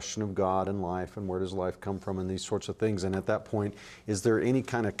involve question of God and life and where does life come from and these sorts of things. And at that point, is there any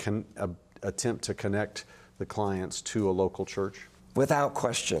kind of attempt to connect the clients to a local church? Without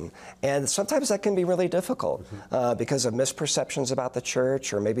question. And sometimes that can be really difficult because of misperceptions about the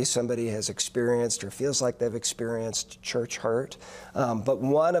church, or maybe somebody has experienced or feels like they've experienced church hurt. But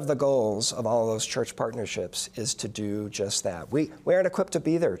one of the goals of all of those church partnerships is to do just that. We aren't equipped to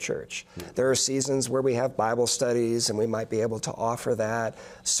be their church. There are seasons where we have Bible studies and we might be able to offer that.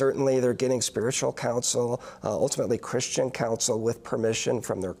 Certainly they're getting spiritual counsel, ultimately Christian counsel with permission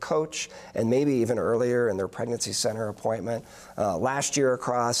from their coach, and maybe even earlier in their pregnancy center appointment. Last year,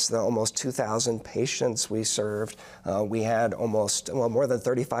 across the almost 2,000 patients we served, we had more than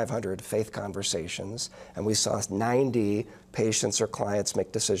 3,500 faith conversations, and we saw 90 patients or clients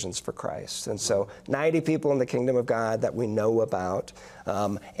make decisions for Christ. And so 90 people in the kingdom of God that we know about,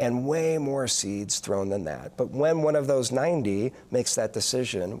 and way more seeds thrown than that. But when one of those 90 makes that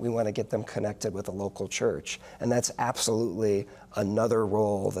decision, we want to get them connected with a local church. And that's absolutely another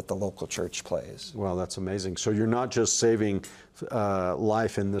role that the local church plays. Well, that's amazing. So you're not just saving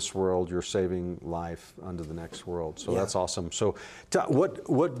life in this world, you're saving life under the next world. So that's awesome. So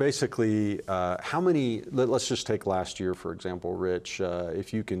what basically, how many, let's just take last year, for example, Rich,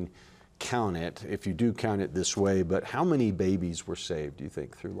 if you can count it, if you do count it this way, but how many babies were saved, do you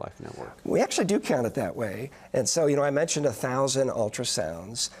think, through Life Network? We actually do count it that way. And so, I mentioned 1,000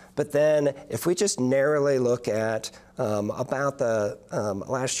 ultrasounds, but then if we just narrowly look at about the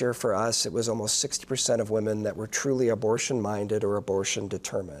last year for us, it was almost 60% of women that were truly abortion-minded or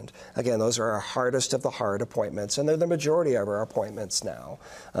abortion-determined. Again, those are our hardest of the hard appointments, and they're the majority of our appointments now.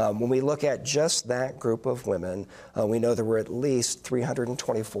 When we look at just that group of women, we know there were at least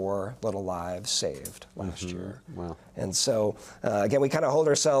 324 little lives saved last year. Wow. And so, again, we kind of hold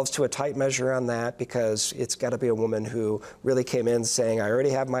ourselves to a tight measure on that because it's got to be a woman who really came in saying, I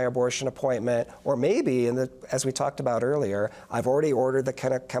already have my abortion appointment, or maybe, as we talked about earlier, I've already ordered the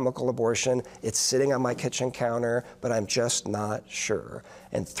chemical abortion, it's sitting on my kitchen counter, but I'm just not sure.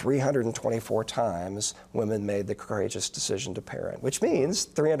 And 324 times women made the courageous decision to parent, which means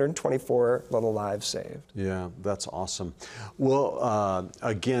 324 little lives saved. Yeah, that's awesome. Well,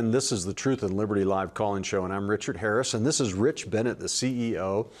 again, this is the Truth and Liberty Live Call-In Show, and I'm Richard Harris, and this is Rich Bennett, the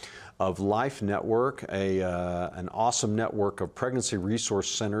CEO of Life Network, an awesome network of pregnancy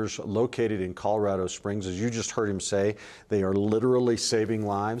resource centers located in Colorado Springs. As you just heard him say, they are literally saving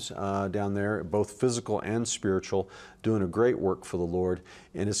lives down there, both physical and spiritual, doing a great work for the Lord.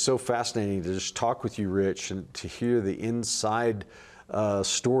 And it's so fascinating to just talk with you, Rich, and to hear the inside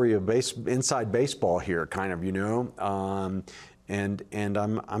story of inside baseball here, kind of, and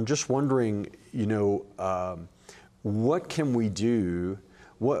I'm just wondering, what can we do?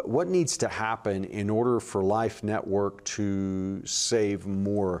 What needs to happen in order for Life Network to save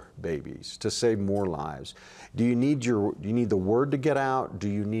more babies, to save more lives? Do you need the word to get out? Do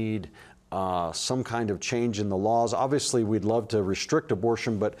you need some kind of change in the laws? Obviously, we'd love to restrict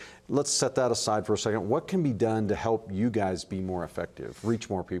abortion, but let's set that aside for a second. What can be done to help you guys be more effective, reach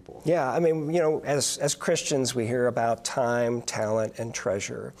more people? Yeah, as Christians, we hear about time, talent, and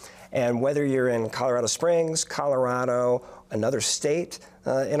treasure. And whether you're in Colorado Springs, Colorado, another state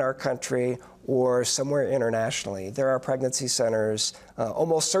in our country, or somewhere internationally, there are pregnancy centers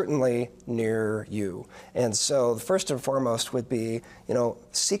almost certainly near you. And so the first and foremost would be,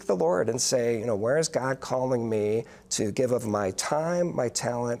 seek the Lord and say, where is God calling me to give of my time, my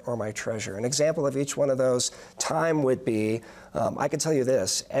talent, or my treasure? An example of each one of those, time would be, I can tell you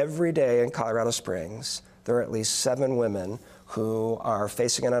this, every day in Colorado Springs, there are at least 7 women who are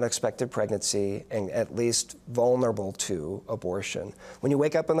facing an unexpected pregnancy and at least vulnerable to abortion. When you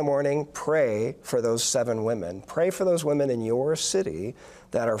wake up in the morning, pray for those 7 women. Pray for those women in your city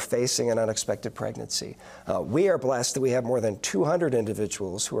that are facing an unexpected pregnancy. We are blessed that we have more than 200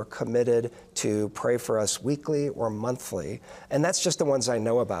 individuals who are committed to pray for us weekly or monthly, and that's just the ones I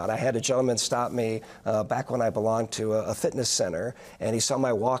know about. I had a gentleman stop me back when I belonged to a fitness center, and he saw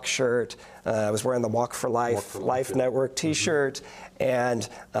my walk shirt. I was wearing the Walk for Life Network t-shirt, and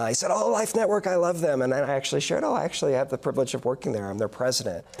he said, "Oh, Life Network, I love them." And then I actually shared, "Oh, I actually have the privilege of working there. I'm their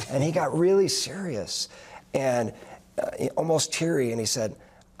president." And he got really serious and almost teary, and he said,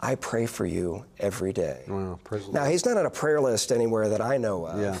 "I pray for you every day." Wow, praise the now, Lord. he's not on a prayer list anywhere that I know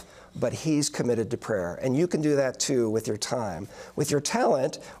of. Yeah. But he's committed to prayer. And you can do that too with your time, with your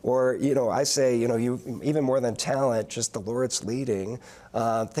talent, or, I say, you even more than talent, just the Lord's leading.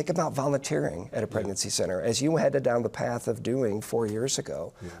 Think about volunteering at a pregnancy center, as you headed down the path of doing 4 years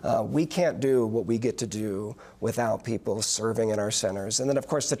ago. We can't do what we get to do without people serving in our centers. And then, of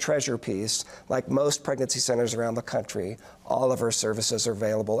course, the treasure piece, like most pregnancy centers around the country, all of our services are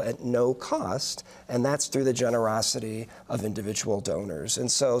available at no cost, and that's through the generosity of individual donors. And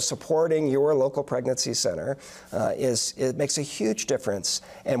so supporting your local pregnancy center it makes a huge difference.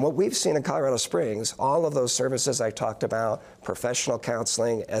 And what we've seen in Colorado Springs, all of those services I talked about, professional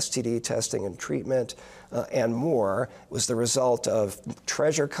counseling, STD testing and treatment, and more, was the result of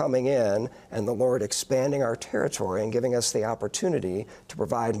treasure coming in and the Lord expanding our territory and giving us the opportunity to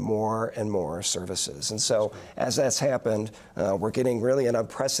provide more and more services. And so as that's happened, we're getting really an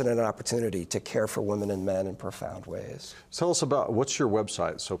unprecedented opportunity to care for women and men in profound ways. Tell us about, what's your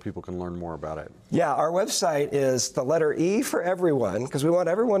website so people can learn more about it? Yeah, our website is the letter E for everyone, because we want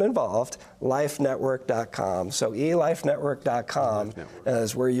everyone involved, lifenetwork.com. So elifenetwork.com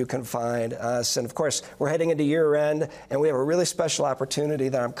is where you can find us. And of course, we're heading into year end, and we have a really special opportunity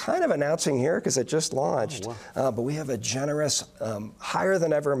that I'm kind of announcing here because it just launched. Oh, wow. But we have a generous, higher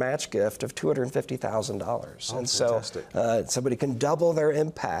than ever match gift of $250,000. And fantastic. so somebody can double their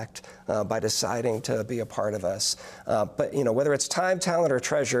impact by deciding to be a part of us. But whether it's time, talent, or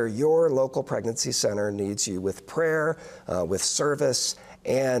treasure, your local pregnancy center needs you with prayer, with service,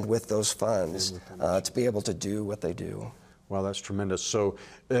 and with those funds to be able to do what they do. Wow, that's tremendous. So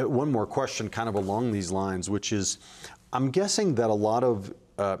one more question kind of along these lines, which is, I'm guessing that a lot of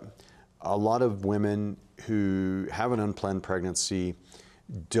women who have an unplanned pregnancy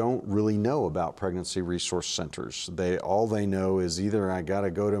don't really know about pregnancy resource centers. All they know is either I got to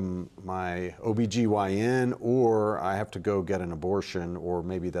go to my OBGYN or I have to go get an abortion, or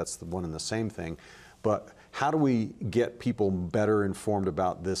maybe that's the one and the same thing. But how do we get people better informed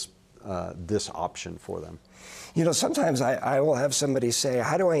about this option for them? Sometimes I will have somebody say,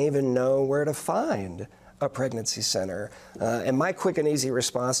 how do I even know where to find a pregnancy center? And my quick and easy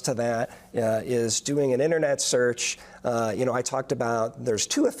response to that is doing an internet search. I talked about there's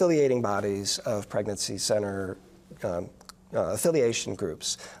 2 affiliating bodies of pregnancy center affiliation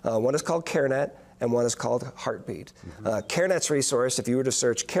groups. One is called CareNet, and one is called Heartbeat. CareNet's resource, if you were to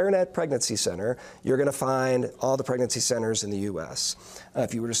search CareNet Pregnancy Center, you're going to find all the pregnancy centers in the U.S.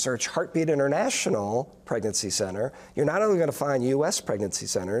 If you were to search Heartbeat International Pregnancy Center, you're not only going to find U.S. pregnancy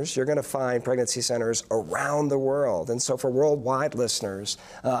centers, you're going to find pregnancy centers around the world. And so for worldwide listeners,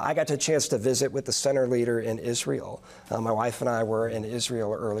 I got the chance to visit with the center leader in Israel. My wife and I were in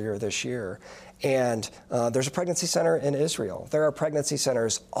Israel earlier this year. And there's a pregnancy center in Israel. There are pregnancy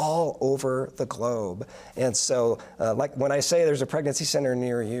centers all over the globe. And so, like when I say there's a pregnancy center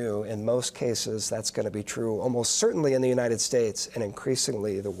near you, in most cases, that's going to be true almost certainly in the United States and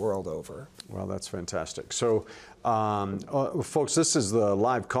increasingly the world over. Well, that's fantastic. So, folks, this is the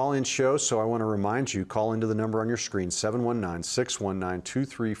live call-in show, so I want to remind you, call into the number on your screen,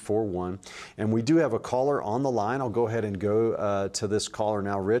 719-619-2341. And we do have a caller on the line. I'll go ahead and go to this caller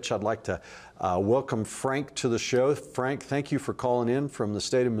now. Rich, I'd like to welcome Frank to the show. Frank, thank you for calling in from the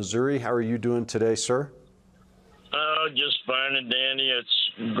state of Missouri. How are you doing today, sir? Just fine and dandy.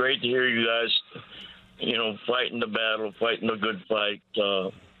 It's great to hear you guys, fighting the battle, fighting the good fight.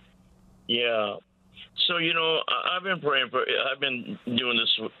 Yeah. So, I've been doing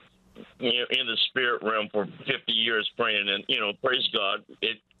this, in the spirit realm for 50 years praying, and, praise God,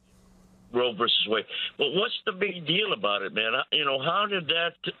 Roe versus Wade. But what's the big deal about it, man? How did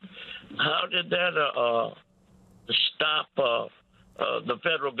that stop the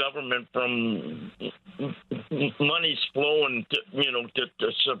federal government from monies flowing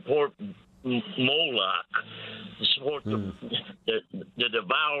to support Moloch, to support the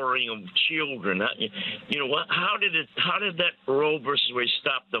devouring of children? How did that Roe versus Wade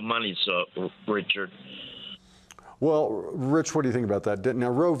stop the money, Richard? Well, Rich, what do you think about that?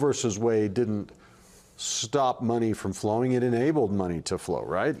 Now, Roe versus Wade didn't stop money from flowing. It enabled money to flow,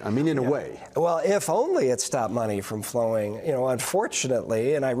 right? I mean, in a way. Well, if only it stopped money from flowing.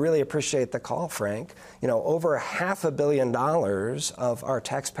 Unfortunately, and I really appreciate the call, Frank, over $500 million of our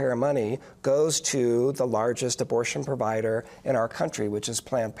taxpayer money goes to the largest abortion provider in our country, which is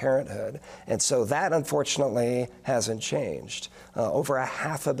Planned Parenthood. And so that, unfortunately, hasn't changed. Over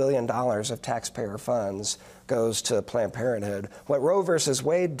 $500 million of taxpayer funds goes to Planned Parenthood. What Roe versus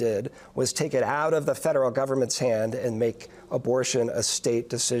Wade did was take it out of the federal government's hand and make abortion a state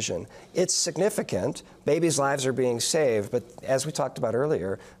decision. It's significant. Babies' lives are being saved, but as we talked about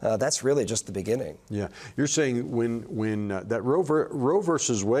earlier, that's really just the beginning. Yeah, you're saying when that Roe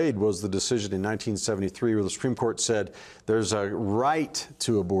versus Wade was the decision in 1973, where the Supreme Court said there's a right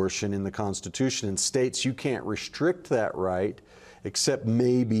to abortion in the Constitution, and states you can't restrict that right except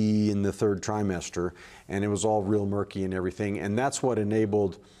maybe in the third trimester, and it was all real murky and everything, and that's what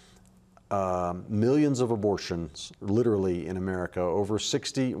enabled millions of abortions, literally, in America, over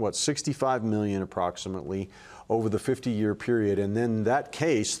 65 million approximately, over the 50-year period. And then that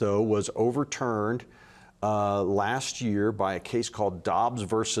case, though, was overturned last year by a case called Dobbs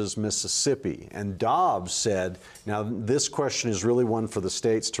versus Mississippi. And Dobbs said, now this question is really one for the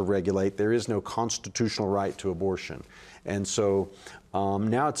states to regulate. There is no constitutional right to abortion. And so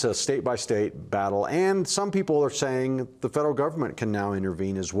now it's a state-by-state battle, and some people are saying the federal government can now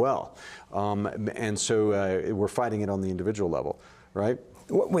intervene as well. And so we're fighting it on the individual level, right?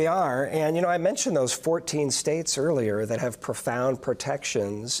 We are, and I mentioned those 14 states earlier that have profound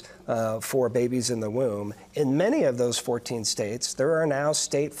protections for babies in the womb. In many of those 14 states, there are now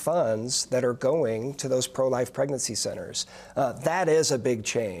state funds that are going to those pro-life pregnancy centers. That is a big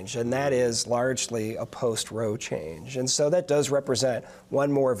change, and that is largely a post-Roe change. And so that does represent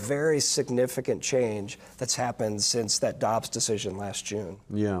one more very significant change that's happened since that Dobbs decision last June.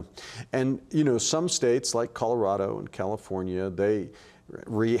 Yeah, and some states like Colorado and California, they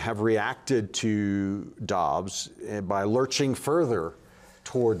have reacted to Dobbs by lurching further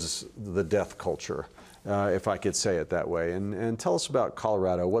towards the death culture, if I could say it that way. And tell us about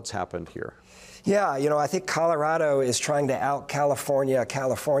Colorado. What's happened here? Yeah, I think Colorado is trying to out-California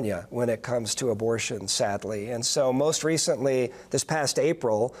California when it comes to abortion, sadly. And so most recently, this past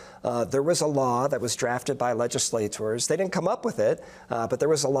April, there was a law that was drafted by legislators. They didn't come up with it, but there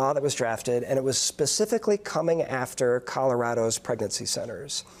was a law that was drafted, and it was specifically coming after Colorado's pregnancy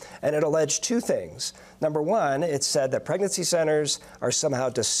centers. And it alleged two things. Number one, it said that pregnancy centers are somehow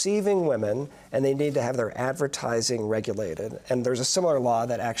deceiving women, and they need to have their advertising regulated. And there's a similar law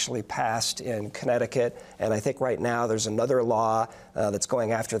that actually passed in Connecticut, and I think right now there's another law that's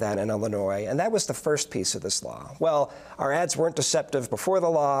going after that in Illinois. And that was the first piece of this law. Well, our ads weren't deceptive before the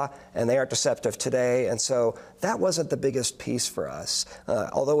law, and they aren't deceptive today, and so that wasn't the biggest piece for us,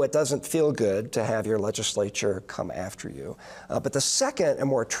 although it doesn't feel good to have your legislature come after you. But the second and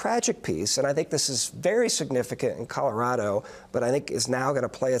more tragic piece, and I think this is very significant in Colorado, but I think is now going to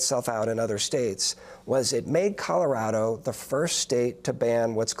play itself out in other states, was it made Colorado the first state to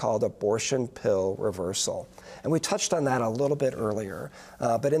ban what's called abortion pill reversal. And we touched on that a little bit earlier.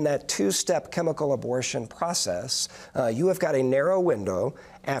 But in that two-step chemical abortion process, you have got a narrow window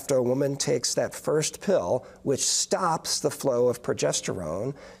after a woman takes that first pill, which stops the flow of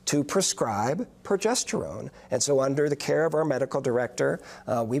progesterone, to prescribe progesterone. And so under the care of our medical director,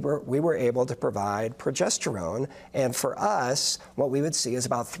 we were able to provide progesterone. And for us, what we would see is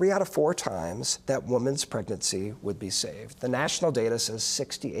about 3 out of 4 times that woman's pregnancy would be saved. The national data says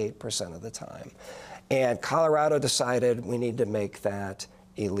 68% of the time. And Colorado decided we need to make that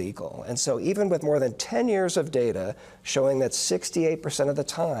illegal. And so even with more than 10 years of data showing that 68% of the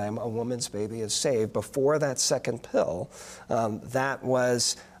time a woman's baby is saved before that second pill, that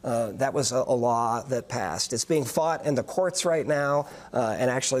was a law that passed. It's being fought in the courts right now,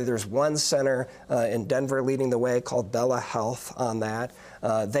 and actually there's one center in Denver leading the way called Bella Health on that.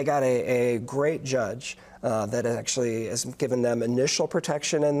 They got a great judge that actually has given them initial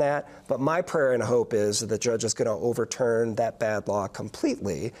protection in that. But my prayer and hope is that the judge is going to overturn that bad law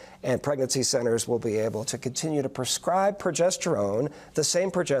completely, and pregnancy centers will be able to continue to prescribe progesterone, the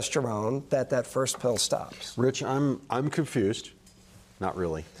same progesterone that first pill stops. Rich, I'm confused. Not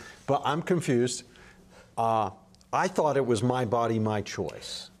really, but I'm confused. I thought it was my body, my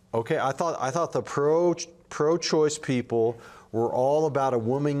choice. Okay, I thought the pro-choice people were all about a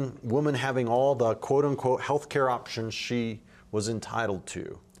woman having all the quote-unquote healthcare options she was entitled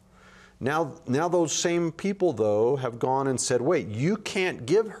to. Now those same people, though, have gone and said, wait, you can't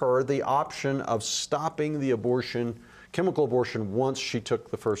give her the option of stopping the abortion chemical abortion once she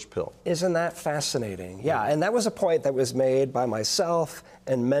took the first pill. Isn't that fascinating? Yeah, and that was a point that was made by myself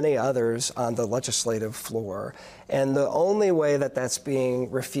and many others on the legislative floor. And the only way that that's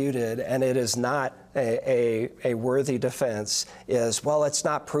being refuted, and it is not a worthy defense, is, well, it's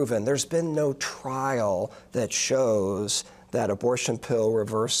not proven. There's been no trial that shows that abortion pill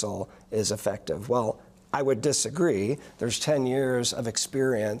reversal is effective. Well, I would disagree. There's 10 years of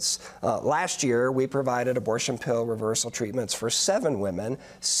experience. Last year, we provided abortion pill reversal treatments for 7 women.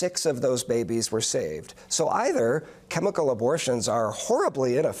 6 of those babies were saved. So either chemical abortions are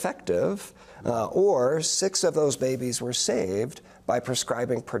horribly ineffective, or 6 of those babies were saved by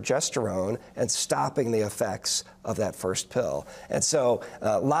prescribing progesterone and stopping the effects of that first pill. And so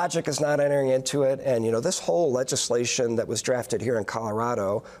logic is not entering into it. And, you know, this whole legislation that was drafted here in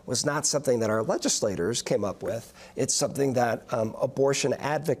Colorado was not something that our legislators came up with. It's something that abortion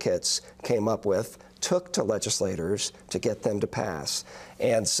advocates came up with, took to legislators to get them to pass.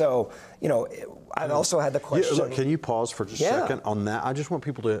 And so, you know, I've also had the question. Yeah, look, can you pause for just a second on that? I just want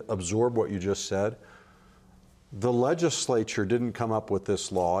people to absorb what you just said. The legislature didn't come up with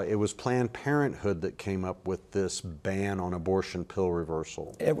this law. It was Planned Parenthood that came up with this ban on abortion pill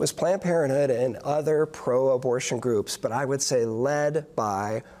reversal. It was Planned Parenthood and other pro-abortion groups, but I would say led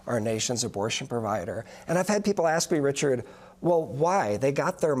by our nation's abortion provider. And I've had people ask me, Richard, well, why? They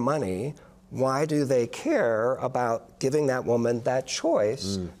got their money. Why do they care about giving that woman that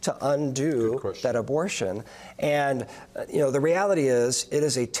choice to undo that abortion? And, you know, the reality is it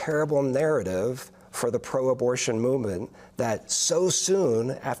is a terrible narrative for the pro-abortion movement that so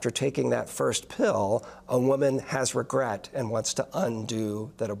soon after taking that first pill, a woman has regret and wants to undo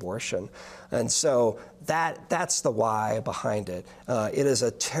that abortion. And so that's the why behind it. It is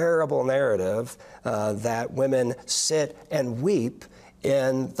a terrible narrative that women sit and weep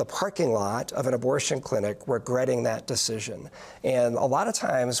in the parking lot of an abortion clinic regretting that decision. And a lot of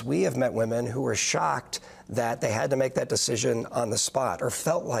times we have met women who were shocked that they had to make that decision on the spot or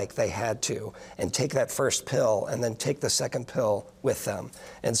felt like they had to and take that first pill and then take the second pill with them.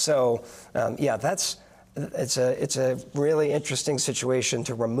 And so, yeah, it's a really interesting situation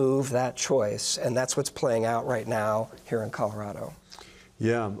to remove that choice. And that's what's playing out right now here in Colorado.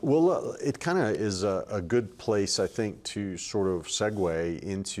 Yeah, well, it kind of is a good place, I think, to sort of segue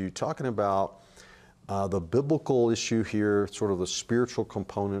into talking about the biblical issue here, sort of the spiritual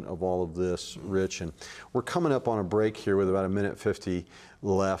component of all of this, Rich. And we're coming up on a break here with about 1:50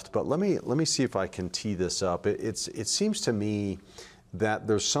 left, but let me see if I can tee this up. It seems to me that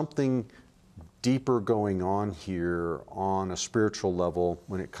there's something deeper going on here on a spiritual level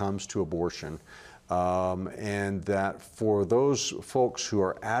when it comes to abortion. And that for those folks who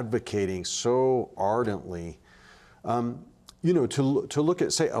are advocating so ardently, you know, to look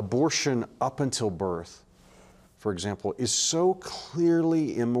at, say, abortion up until birth, for example, is so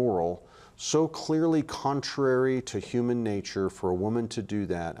clearly immoral, so clearly contrary to human nature for a woman to do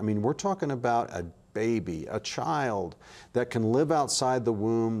that. I mean, we're talking about a baby, a child that can live outside the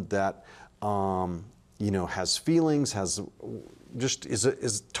womb, that, you know, has feelings,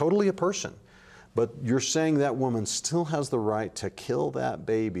 is totally a person. But you're saying that woman still has the right to kill that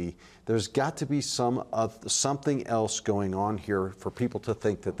baby. There's got to be something else going on here for people to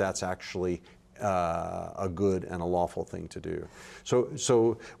think that that's actually a good and a lawful thing to do.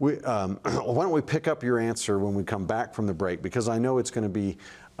 So why don't we pick up your answer when we come back from the break, because I know it's going to be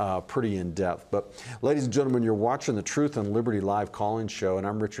pretty in-depth. But ladies and gentlemen, you're watching the Truth and Liberty live call-in show, and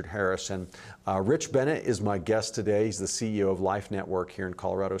I'm Richard Harris. And Rich Bennett is my guest today. He's the CEO of Life Network here in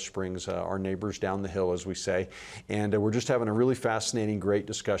Colorado Springs, our neighbors down the hill, as we say. And we're just having a really fascinating, great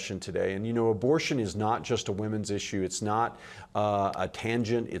discussion today. And you know, abortion is not just a women's issue. It's not a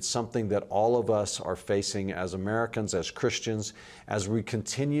tangent. It's something that all of us are facing as Americans, as Christians, as we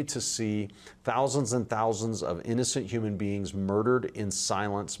continue to see thousands and thousands of innocent human beings murdered in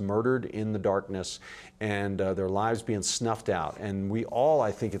silence, murdered in the darkness, and their lives being snuffed out. And we all,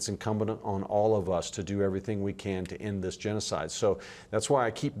 I think it's incumbent on all of us to do everything we can to end this genocide. So that's why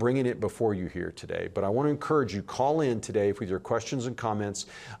I keep bringing it before you here today. But I want to encourage you, call in today with your questions and comments,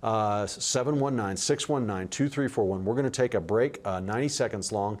 719-619-2341. We're going to take a break, 90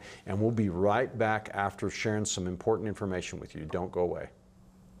 seconds long, and we'll be right back after sharing some important information with you. Don't go away.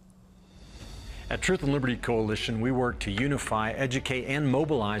 At Truth and Liberty Coalition, we work to unify, educate, and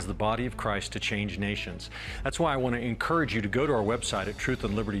mobilize the body of Christ to change nations. That's why I want to encourage you to go to our website at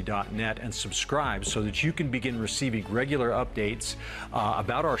truthandliberty.net and subscribe so that you can begin receiving regular updates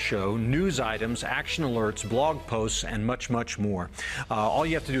about our show, news items, action alerts, blog posts, and much, much more. All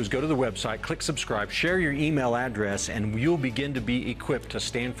you have to do is go to the website, click subscribe, share your email address, and you'll begin to be equipped to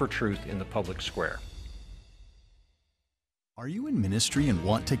stand for truth in the public square. Are you in ministry and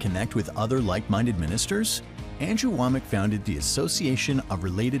want to connect with other like-minded ministers? Andrew Womack founded the Association of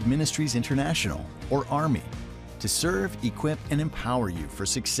Related Ministries International, or ARMY, to serve, equip, and empower you for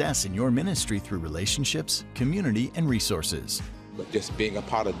success in your ministry through relationships, community, and resources. But just being a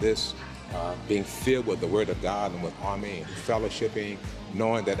part of this, being filled with the Word of God and with ARMY and fellowshipping,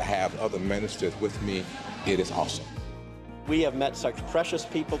 knowing that I have other ministers with me, it is awesome. We have met such precious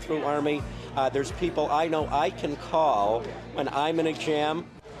people through ARMY. There's people I know I can call when I'm in a jam.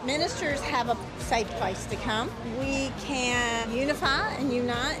 Ministers have a safe place to come. We can unify and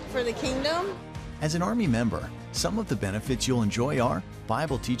unite for the kingdom. As an ARMY member, some of the benefits you'll enjoy are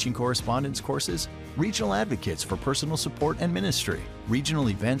Bible teaching correspondence courses, regional advocates for personal support and ministry, regional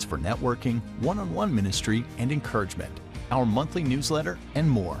events for networking, one-on-one ministry and encouragement, our monthly newsletter, and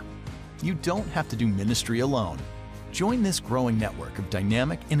more. You don't have to do ministry alone. Join this growing network of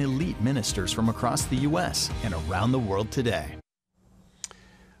dynamic and elite ministers from across the U.S. and around the world today.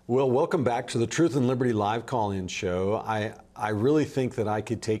 Well, welcome back to the Truth and Liberty live call-in show. I really think that I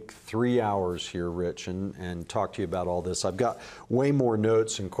could take 3 hours here, Rich, and talk to you about all this. I've got way more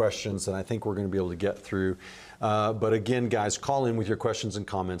notes and questions than I think we're going to be able to get through. But again, guys, call in with your questions and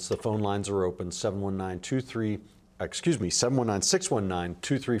comments. The phone lines are open,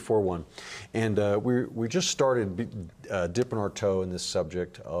 719-619-2341. And we just started dipping our toe in this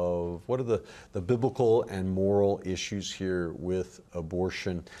subject of what are the biblical and moral issues here with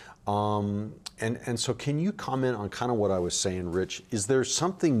abortion. And so can you comment on kind of what I was saying, Rich? Is there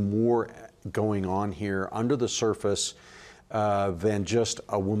something more going on here under the surface than just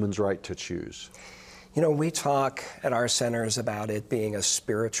a woman's right to choose? You know, we talk at our centers about it being a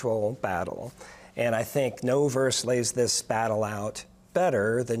spiritual battle. And I think no verse lays this battle out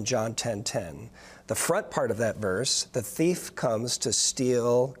better than John 10:10. The front part of that verse, the thief comes to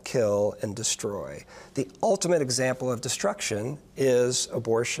steal, kill, and destroy. The ultimate example of destruction is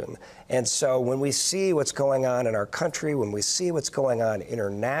abortion. And so when we see what's going on in our country, when we see what's going on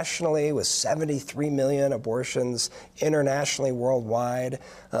internationally with 73 million abortions internationally worldwide,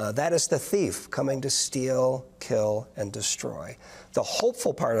 that is the thief coming to steal, kill, and destroy. The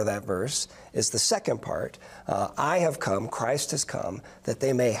hopeful part of that verse is the second part. I have come, Christ has come, that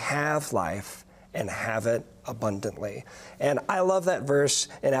they may have life and have it abundantly. And I love that verse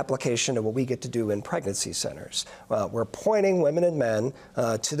in application to what we get to do in pregnancy centers. We're pointing women and men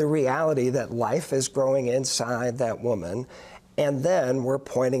to the reality that life is growing inside that woman, and then we're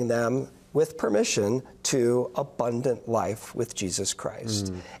pointing them with permission to abundant life with Jesus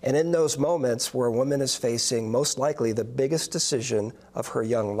Christ. And in those moments where a woman is facing most likely the biggest decision of her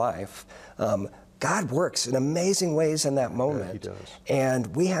young life, God works in amazing ways in that moment. Yeah, He does.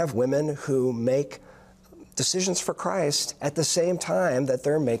 And we have women who make decisions for Christ at the same time that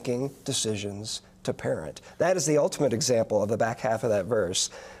they're making decisions to parent. That is the ultimate example of the back half of that verse.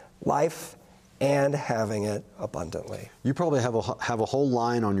 Life and having it abundantly. You probably have a whole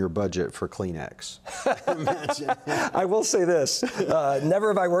line on your budget for Kleenex. Imagine. I will say this, never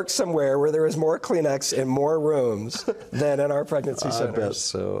have I worked somewhere where there is more Kleenex in more rooms than in our pregnancy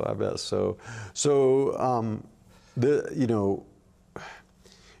centers. I bet so. So,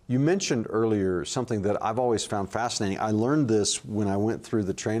 you mentioned earlier something that I've always found fascinating. I learned this when I went through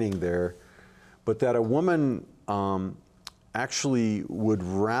the training there, but that a woman actually would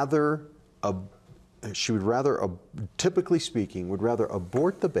rather typically speaking, would rather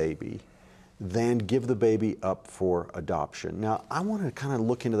abort the baby than give the baby up for adoption. Now, I want to kind of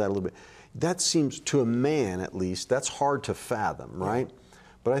look into that a little bit. That seems, to a man at least, that's hard to fathom, right?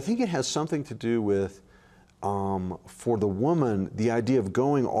 But I think it has something to do with, for the woman, the idea of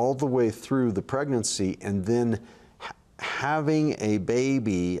going all the way through the pregnancy and then having a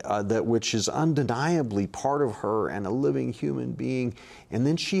baby which is undeniably part of her and a living human being, and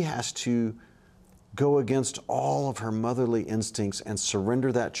then she has to go against all of her motherly instincts and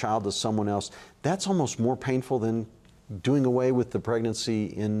surrender that child to someone else. That's almost more painful than doing away with the pregnancy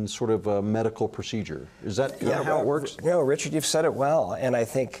in sort of a medical procedure. Is that kind of how it works? No, Richard, you've said it well, and I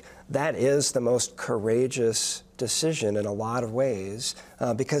think that is the most courageous decision in a lot of ways,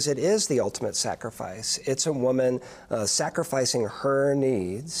 because it is the ultimate sacrifice. It's a woman sacrificing her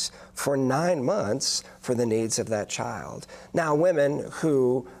needs for 9 months for the needs of that child. Now, women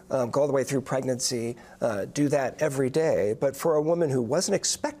who go all the way through pregnancy do that every day, but for a woman who wasn't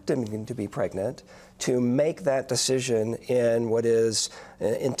expecting to be pregnant, to make that decision in what is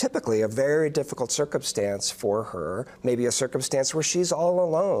in typically a very difficult circumstance for her, maybe a circumstance where she's all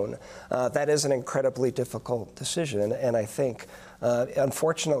alone. That is an incredibly difficult decision, and I think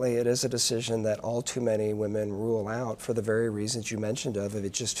unfortunately, it is a decision that all too many women rule out for the very reasons you mentioned of it.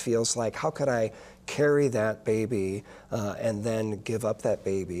 It just feels like, how could I carry that baby and then give up that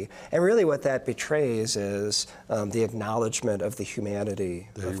baby? And really what that betrays is the acknowledgement of the humanity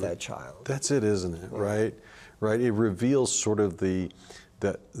of that child. That's it, isn't it? Right? Right. It reveals sort of that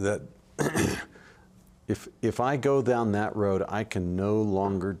if I go down that road, I can no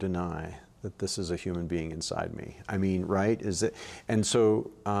longer deny that this is a human being inside me. I mean, right? Is it? And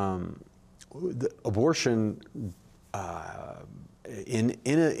so the abortion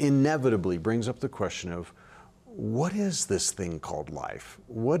inevitably brings up the question of, what is this thing called life?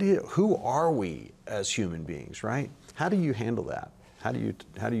 Who are we as human beings, right? How do you handle that? How do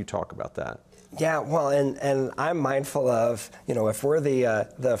you talk about that? Yeah, well, and I'm mindful of, if we're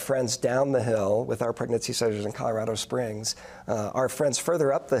the friends down the hill with our pregnancy centers in Colorado Springs, our friends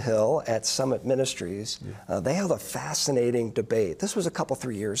further up the hill at Summit Ministries, they held a fascinating debate. This was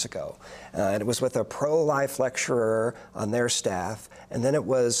 3 years ago, and it was with a pro-life lecturer on their staff, and then it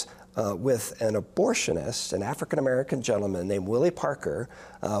was with an abortionist, an African-American gentleman named Willie Parker,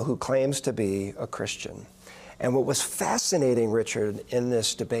 who claims to be a Christian. And what was fascinating, Richard, in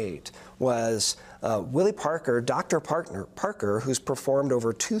this debate was Willie Parker, Dr. Parker, who's performed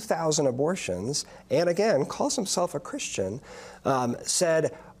over 2,000 abortions, and again, calls himself a Christian,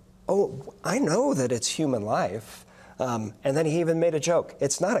 said, oh, I know that it's human life. And then he even made a joke.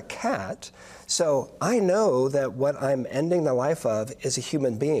 It's not a cat. So I know that what I'm ending the life of is a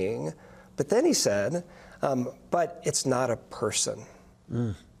human being. But then he said, but it's not a person.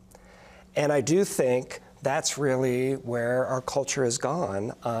 Mm. And I do think that's really where our culture has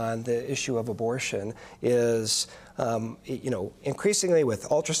gone on the issue of abortion is, increasingly with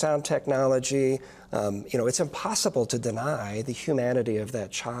ultrasound technology, it's impossible to deny the humanity of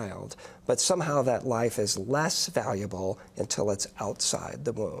that child, but somehow that life is less valuable until it's outside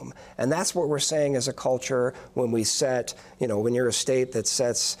the womb. And that's what we're saying as a culture when we set, when you're a state that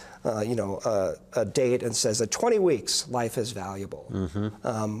sets, a date and says at 20 weeks, life is valuable.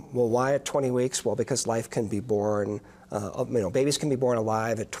 Mm-hmm. Well, why at 20 weeks? Well, because life can be born, babies can be born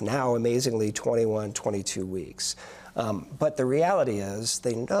alive at now, amazingly, 21, 22 weeks. But the reality is,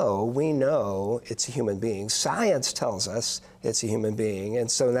 we know it's a human being. Science tells us it's a human being.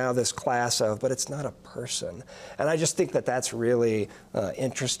 And so now this class of, but it's not a person. And I just think that that's really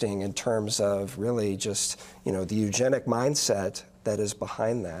interesting in terms of really just, the eugenic mindset that is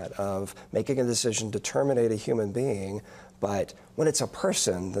behind that of making a decision to terminate a human being. But when it's a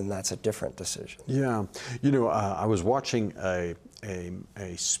person, then that's a different decision. Yeah. I was watching a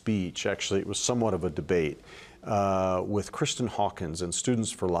speech, actually, it was somewhat of a debate, with Kristen Hawkins and Students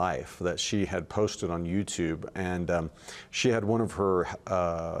for Life that she had posted on YouTube, and she had one of her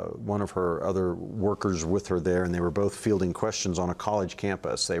other workers with her there, and they were both fielding questions on a college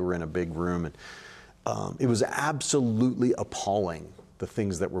campus. They were in a big room, and it was absolutely appalling, the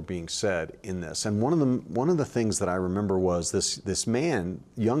things that were being said in this. And one of the things that I remember was this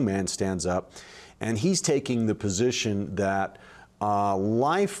young man stands up, and he's taking the position that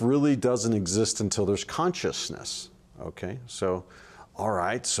life really doesn't exist until there's consciousness. Okay, so, all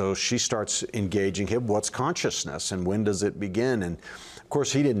right, so she starts engaging him. What's consciousness and when does it begin? And of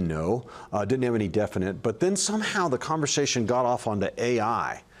course, he didn't know, didn't have any definite, but then somehow the conversation got off onto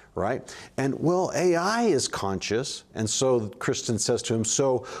AI, right? And well, AI is conscious, and so Kristen says to him,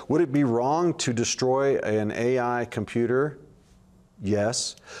 so would it be wrong to destroy an AI computer?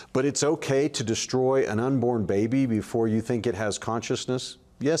 Yes, but it's okay to destroy an unborn baby before you think it has consciousness?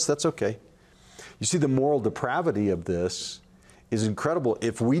 Yes, that's okay. You see, the moral depravity of this is incredible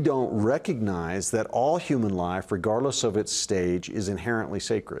if we don't recognize that all human life, regardless of its stage, is inherently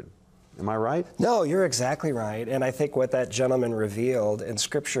sacred. Am I right? No, you're exactly right. And I think what that gentleman revealed in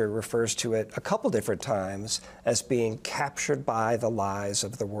Scripture refers to it a couple different times as being captured by the lies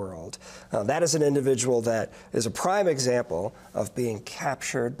of the world. That is an individual that is a prime example of being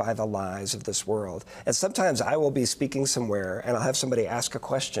captured by the lies of this world. And sometimes I will be speaking somewhere and I'll have somebody ask a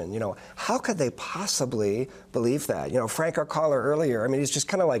question, how could they possibly believe that? Frank, our caller earlier, he's just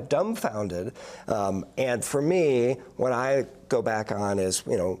kind of like dumbfounded. And for me, what I go back on is,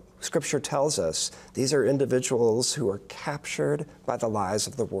 Scripture tells us these are individuals who are captured by the lies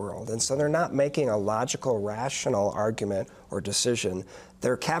of the world. And so they're not making a logical, rational argument or decision.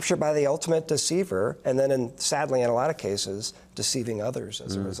 They're captured by the ultimate deceiver, and then sadly, in a lot of cases, deceiving others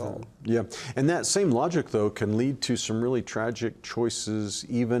as a result. Yeah, and that same logic, though, can lead to some really tragic choices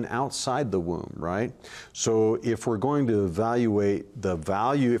even outside the womb, right? So if we're going to evaluate the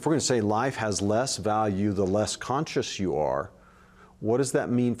value, if we're going to say life has less value the less conscious you are, what does that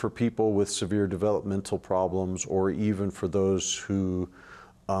mean for people with severe developmental problems, or even for those who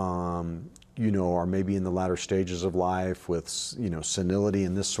are maybe in the latter stages of life with, senility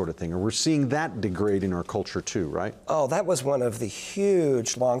and this sort of thing? And we're seeing that degrade in our culture too, right? Oh, that was one of the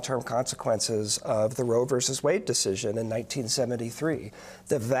huge long-term consequences of the Roe versus Wade decision in 1973.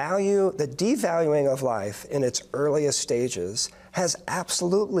 The devaluing of life in its earliest stages has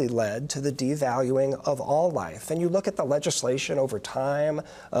absolutely led to the devaluing of all life. And you look at the legislation over time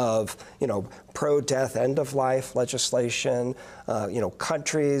of, pro-death end-of-life legislation,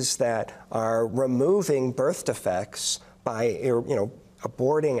 countries that are removing birth defects by,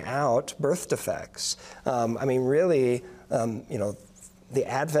 aborting out birth defects. The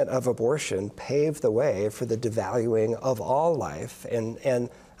advent of abortion paved the way for the devaluing of all life. And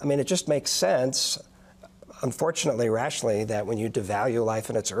it just makes sense, unfortunately, rationally, that when you devalue life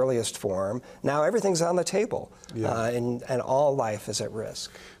in its earliest form, now everything's on the table, and all life is at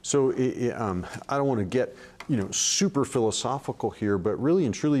risk. So I don't want to get super philosophical here, but really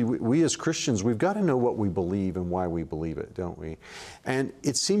and truly, we as Christians, we've got to know what we believe and why we believe it, don't we? And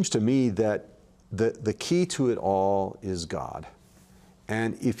it seems to me that the key to it all is God.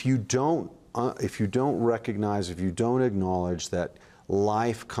 And if you don't recognize, if you don't acknowledge that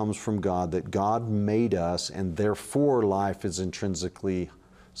life comes from God, that God made us, and therefore life is intrinsically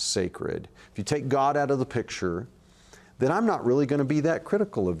sacred. If you take God out of the picture, then I'm not really going to be that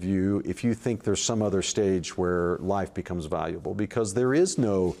critical of you if you think there's some other stage where life becomes valuable, because there is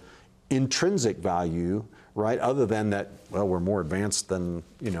no intrinsic value, right, other than that, well, we're more advanced than,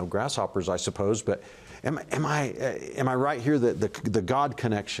 grasshoppers, I suppose. But am I right here that the God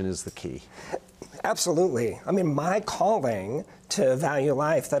connection is the key? Absolutely. My calling to value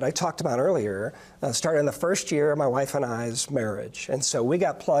life that I talked about earlier started in the first year of my wife and I's marriage. And so we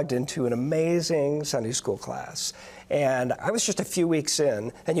got plugged into an amazing Sunday school class. And I was just a few weeks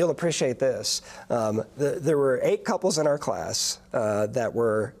in, and you'll appreciate this. There were 8 couples in our class that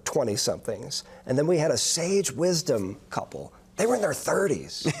were 20-somethings. And then we had a sage wisdom couple. They were in their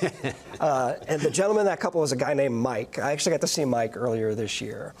 30s. And the gentleman in that couple was a guy named Mike. I actually got to see Mike earlier this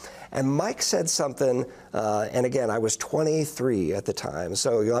year. And Mike said something, and again, I was 23 at the time,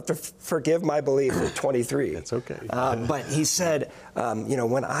 so you'll have to forgive my belief at 23. That's okay. But he said,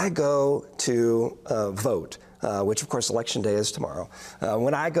 when I go to vote, which of course election day is tomorrow,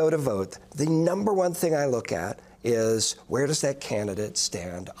 when I go to vote, the number one thing I look at is, where does that candidate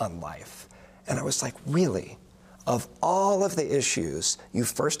stand on life? And I was like, really? Of all of the issues, you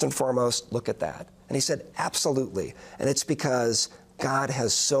first and foremost look at that? And he said, absolutely. And it's because God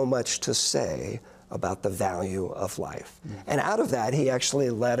has so much to say about the value of life. And out of that, he actually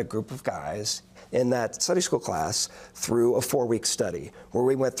led a group of guys in that Sunday school class through a 4-week study where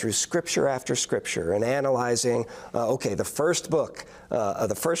we went through scripture after scripture and analyzing, the first book,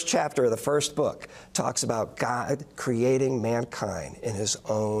 the first chapter of the first book talks about God creating mankind in his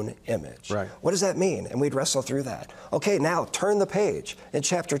own image. Right. What does that mean? And we'd wrestle through that. Okay, now turn the page. In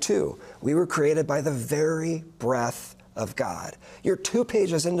chapter 2, we were created by the very breath of God. You're 2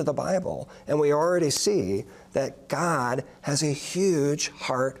 pages into the Bible, and we already see that God has a huge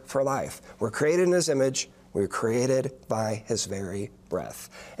heart for life. We're created in his image. We're created by his very breath.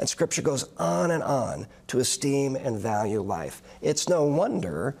 And Scripture goes on to esteem and value life. It's no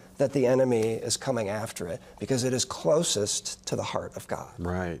wonder that the enemy is coming after it, because it is closest to the heart of God.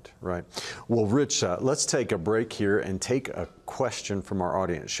 Right. Well, Rich, let's take a break here and take a question from our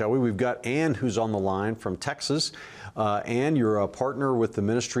audience, shall we? We've got Ann, who's on the line from Texas. Ann, you're a partner with the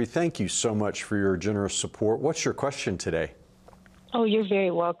ministry. Thank you so much for your generous support. What's your question today? Oh, you're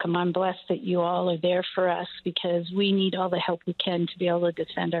very welcome. I'm blessed that you all are there for us, because we need all the help we can to be able to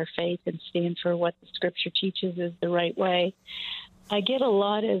defend our faith and stand for what the Scripture teaches is the right way. I get a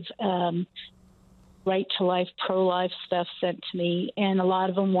lot of right to life, pro-life stuff sent to me, and a lot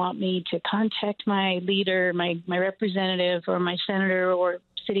of them want me to contact my leader, my representative, or my senator, or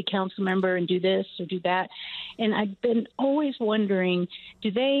city council member, and do this or do that. And I've been always wondering,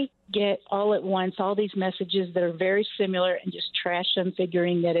 do they get all at once all these messages that are very similar and just trash them,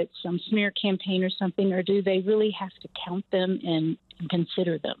 figuring that it's some smear campaign or something, or do they really have to count them and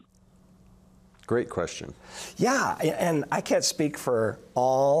consider them? Great question. Yeah, and I can't speak for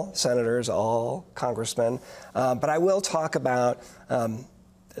all senators, all congressmen, but I will talk about,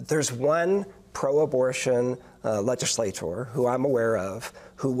 there's one pro-abortion legislator who I'm aware of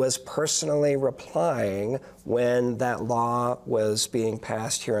who was personally replying when that law was being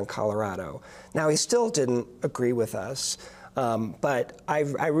passed here in Colorado. Now, he still didn't agree with us, but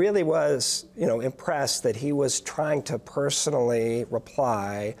I really was, impressed that he was trying to personally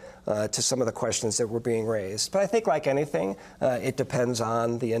reply to some of the questions that were being raised. But I think, like anything, it depends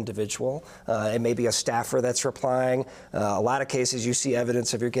on the individual. It may be a staffer that's replying. A lot of cases, you see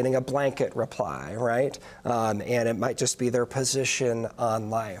evidence of you're getting a blanket reply, right? And it might just be their position on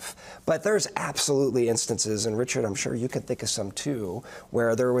life. But there's absolutely instances, and Richard, I'm sure you can think of some too,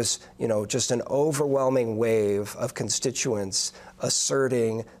 where there was, just an overwhelming wave of constituents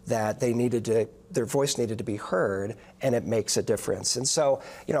asserting that their voice needed to be heard, and it makes a difference. And so,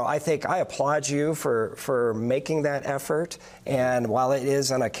 I think I applaud you for making that effort. And while it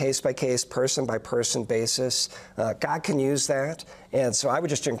is on a case-by-case, person-by-person basis, God can use that. And so I would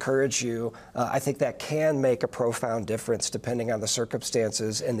just encourage you, I think that can make a profound difference depending on the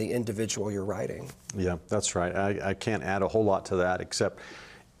circumstances and the individual you're writing. Yeah, that's right. I can't add a whole lot to that except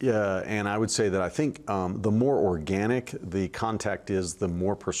and I would say that I think the more organic the contact is, the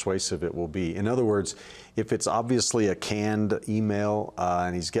more persuasive it will be. In other words, if it's obviously a canned email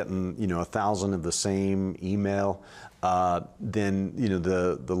and he's getting 1,000 of the same email, then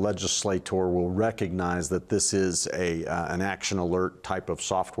the legislator will recognize that this is an action alert type of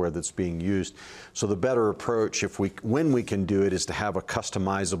software that's being used. So the better approach, when we can do it, is to have a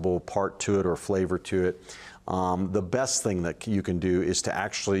customizable part to it or flavor to it. The best thing that you can do is to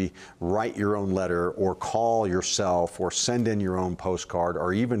actually write your own letter or call yourself or send in your own postcard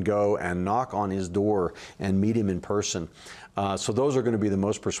or even go and knock on his door and meet him in person. So those are going to be the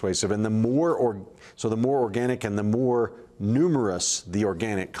most persuasive. And the more organic and the more numerous the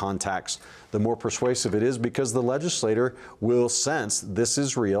organic contacts, the more persuasive it is, because the legislator will sense this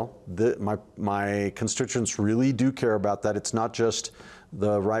is real. My constituents really do care about that. It's not just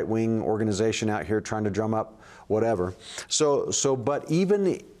the right-wing organization out here trying to drum up whatever. But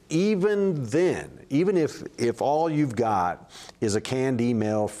even then, even if all you've got is a canned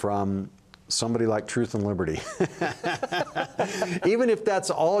email from somebody like Truth and Liberty, even if that's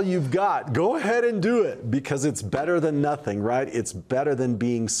all you've got, go ahead and do it, because it's better than nothing, right? It's better than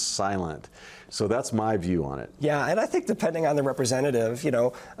being silent. So that's my view on it. Yeah, and I think depending on the representative,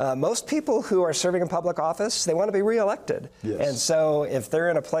 most people who are serving in public office, they want to be reelected. Yes. And so if they're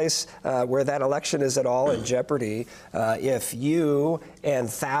in a place where that election is at all in jeopardy, if you and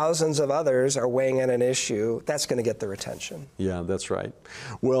thousands of others are weighing in an issue, that's going to get their attention. Yeah, that's right.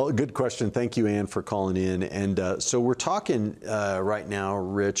 Well, good question. Thank you, Ann, for calling in. And so we're talking right now,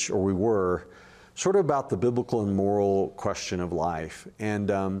 Rich, or we were, sort of about the biblical and moral question of life. And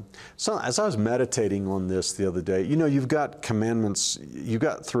so as I was meditating on this the other day, you've got commandments, you've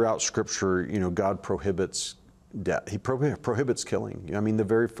got throughout Scripture, God prohibits death. He prohibits killing. I mean, the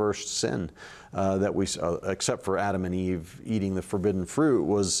very first sin that we saw, except for Adam and Eve eating the forbidden fruit,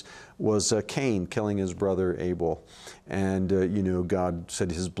 was Cain killing his brother Abel. And, God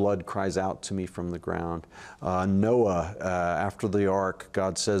said, his blood cries out to me from the ground. Noah, after the ark,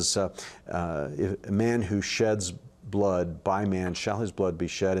 God says, if a man who sheds blood, by man shall his blood be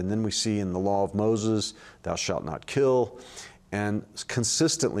shed. And then we see in the law of Moses, thou shalt not kill. And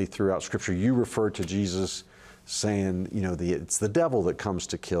consistently throughout Scripture, you refer to Jesus saying, it's the devil that comes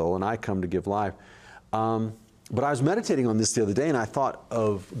to kill, and I come to give life. But I was meditating on this the other day, and I thought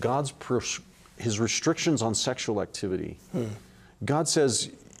of his restrictions on sexual activity. God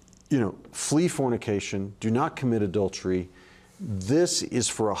says, flee fornication, do not commit adultery. This is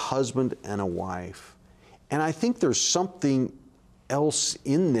for a husband and a wife. And I think there's something else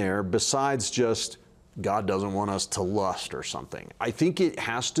in there besides just God doesn't want us to lust or something. I think it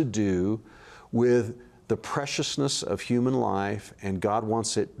has to do with the preciousness of human life, and God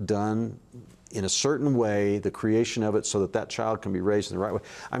wants it done in a certain way, the creation of it, so that child can be raised in the right way.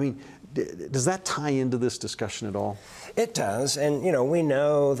 I mean, does that tie into this discussion at all? It does, and we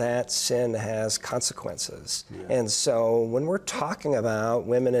know that sin has consequences. Yeah. And so when we're talking about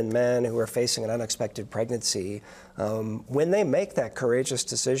women and men who are facing an unexpected pregnancy, when they make that courageous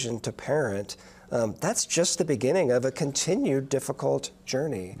decision to parent, that's just the beginning of a continued difficult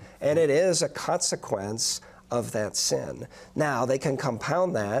journey. And it is a consequence of that sin. Now, they can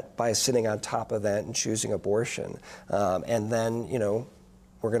compound that by sitting on top of that and choosing abortion. And then,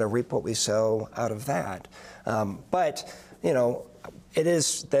 we're going to reap what we sow out of that. But it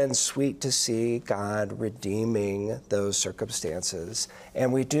is then sweet to see God redeeming those circumstances.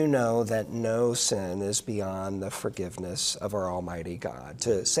 And we do know that no sin is beyond the forgiveness of our Almighty God.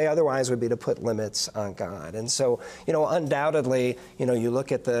 To say otherwise would be to put limits on God. And so, undoubtedly, you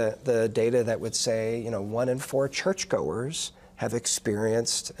look at the data that would say, 1 in 4 churchgoers have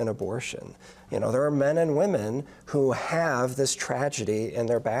experienced an abortion. There are men and women who have this tragedy in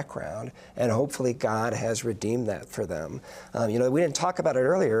their background, and hopefully God has redeemed that for them. We didn't talk about it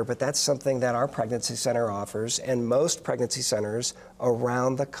earlier, but that's something that our pregnancy center offers, and most pregnancy centers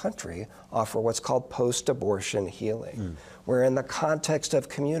around the country offer what's called post-abortion healing, where in the context of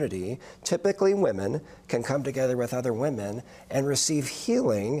community, typically women can come together with other women and receive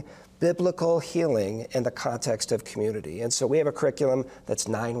healing, biblical healing in the context of community. And so we have a curriculum that's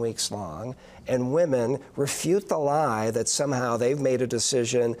 9 weeks long, and women refute the lie that somehow they've made a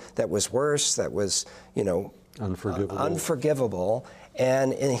decision that was worse, that was, unforgivable.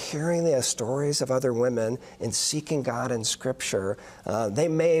 And in hearing the stories of other women, in seeking God in Scripture, they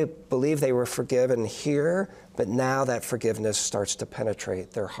may believe they were forgiven here, but now that forgiveness starts to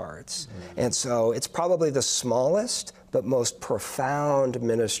penetrate their hearts. And so it's probably the smallest but most profound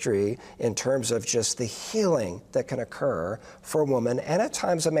ministry in terms of just the healing that can occur for a woman and at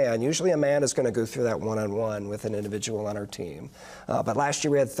times a man. Usually a man is going to go through that one-on-one with an individual on our team. But last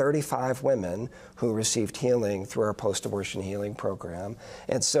year we had 35 women who received healing through our post-abortion healing program.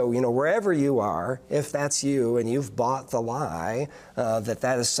 And so, wherever you are, if that's you and you've bought the lie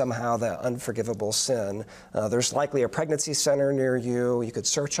that is somehow the unforgivable sin, there's likely a pregnancy center near you. You could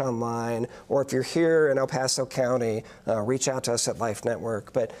search online, or if you're here in El Paso County, reach out to us at Life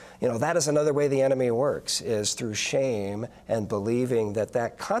Network. But that is another way the enemy works, is through shame and believing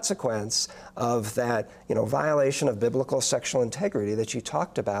that consequence of that violation of biblical sexual integrity that you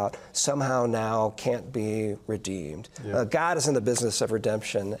talked about somehow now can't be redeemed. Yeah. God is in the business of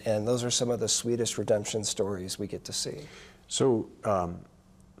redemption, and those are some of the sweetest redemption stories we get to see. So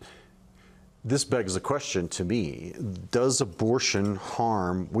this begs the question to me, does abortion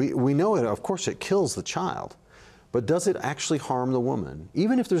harm? We know it, of course, it kills the child. But does it actually harm the woman?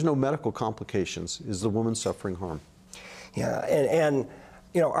 Even if there's no medical complications, is the woman suffering harm? Yeah, and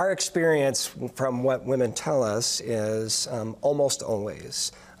our experience from what women tell us is almost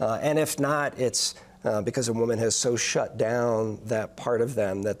always. And if not, it's because a woman has so shut down that part of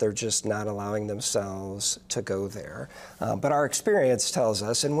them that they're just not allowing themselves to go there. But our experience tells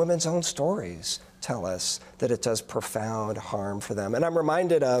us, and women's own stories tell us, that it does profound harm for them. And I'm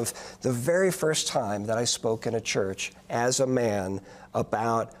reminded of the very first time that I spoke in a church as a man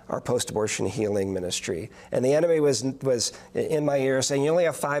about our post-abortion healing ministry. And the enemy was in my ear saying, you only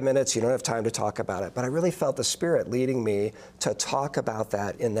have 5 minutes, you don't have time to talk about it. But I really felt the Spirit leading me to talk about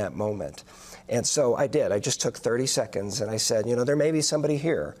that in that moment. And so I did. I just took 30 seconds and I said, there may be somebody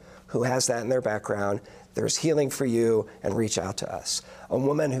here who has that in their background. There's healing for you, and reach out to us. A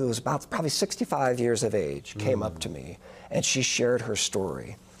woman who was about probably 65 years of age came up to me, and she shared her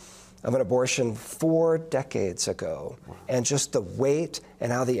story of an abortion 4 decades ago, and just the weight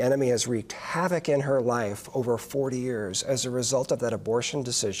and how the enemy has wreaked havoc in her life over 40 years as a result of that abortion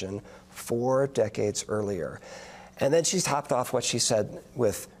decision 4 decades earlier. And then she's topped off what she said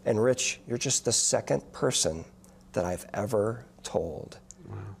with, and Rich, you're just the second person that I've ever told.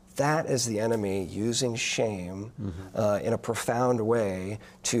 Wow. That is the enemy using shame in a profound way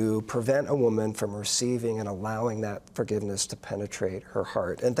to prevent a woman from receiving and allowing that forgiveness to penetrate her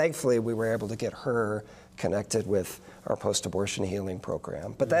heart. And thankfully, we were able to get her connected with our post-abortion healing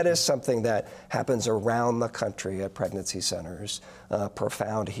program. But that is something that happens around the country at pregnancy centers,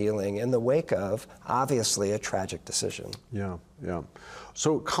 profound healing in the wake of, obviously, a tragic decision. Yeah, yeah.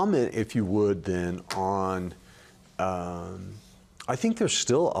 So comment, if you would, then on, I think there's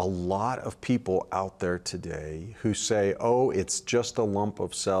still a lot of people out there today who say, oh, it's just a lump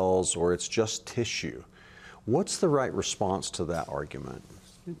of cells or it's just tissue. What's the right response to that argument?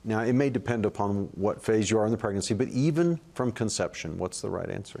 Now, it may depend upon what phase you are in the pregnancy, but even from conception, what's the right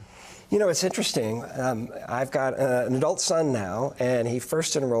answer? It's interesting. I've got an adult son now, and he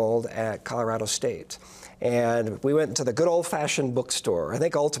first enrolled at Colorado State. And we went to the good old-fashioned bookstore. I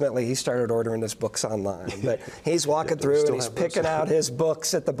think ultimately he started ordering his books online, but he's walking through and he's picking out his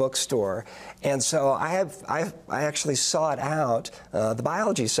books at the bookstore. And so I actually sought out the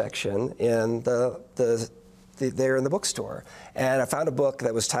biology section in there in the bookstore. And I found a book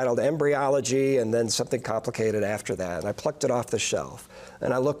that was titled Embryology and then something complicated after that. And I plucked it off the shelf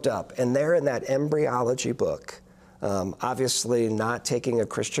and I looked up, and there in that embryology book, obviously not taking a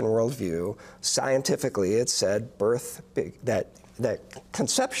Christian worldview, scientifically it said that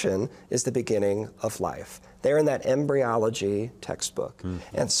conception is the beginning of life. They're in that embryology textbook.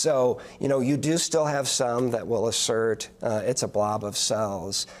 And so, you do still have some that will assert it's a blob of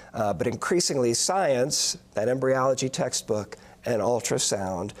cells, but increasingly science, that embryology textbook, and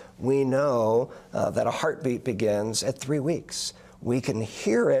ultrasound, we know that a heartbeat begins at 3 weeks. We can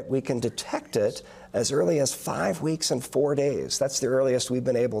hear it, we can detect it as early as 5 weeks and 4 days. That's the earliest we've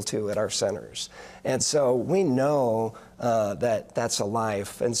been able to at our centers. And so we know that that's a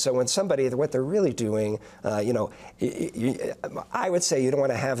life. And so when somebody, what they're really doing, I would say you don't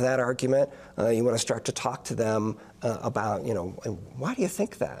want to have that argument. You want to start to talk to them about, why do you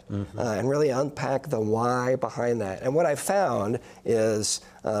think that? And really unpack the why behind that. And what I found is,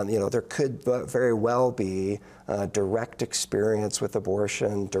 there could very well be direct experience with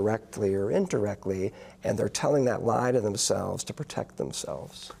abortion, directly or indirectly, and they're telling that lie to themselves to protect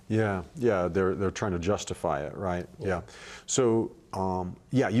themselves. Yeah, they're trying to justify it, right? Yeah. So,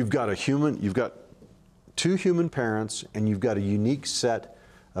 you've got two human parents, and you've got a unique set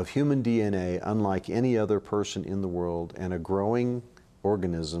of human DNA, unlike any other person in the world, and a growing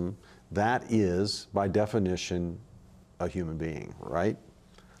organism that is, by definition, a human being, right?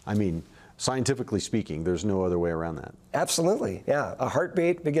 I mean, scientifically speaking, there's no other way around that. Absolutely, yeah. A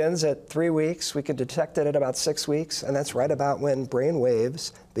heartbeat begins at 3 weeks. We can detect it at about 6 weeks, and that's right about when brain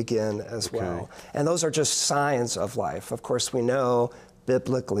waves begin as well. And those are just signs of life. Of course, we know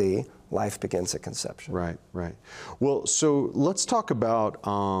biblically life begins at conception. Right. Well, so let's talk about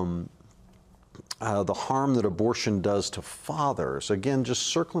the harm that abortion does to fathers. Again, just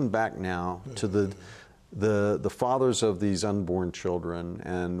circling back now to the fathers of these unborn children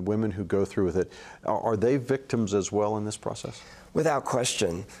and women who go through with it. Are they victims as well in this process? Without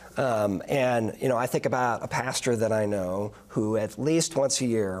question. I think about a pastor that I know who at least once a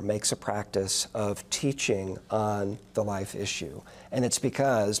year makes a practice of teaching on the life issue. And it's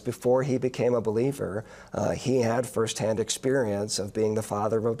because before he became a believer, he had firsthand experience of being the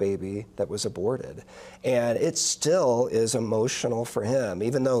father of a baby that was aborted. And it still is emotional for him.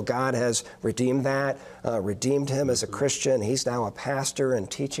 Even though God has redeemed that, redeemed him as a Christian, he's now a pastor and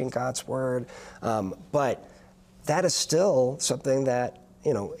teaching God's word. But that is still something that,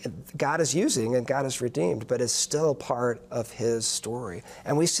 God is using and God has redeemed, but is still part of his story.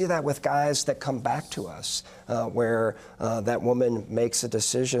 And we see that with guys that come back to us, where that woman makes a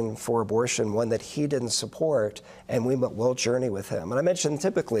decision for abortion, one that he didn't support, and we'll journey with him. And I mentioned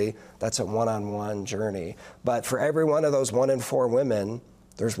typically that's a one-on-one journey. But for every one of those 1 in 4 women,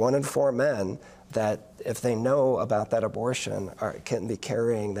 there's 1 in 4 men that, if they know about that abortion, can be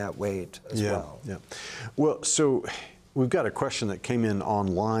carrying that weight as well. Yeah. Well, so we've got a question that came in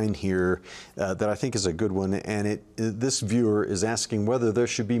online here that I think is a good one, and this viewer is asking whether there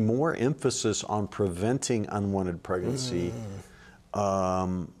should be more emphasis on preventing unwanted pregnancy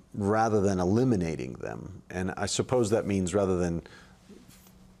rather than eliminating them. And I suppose that means rather than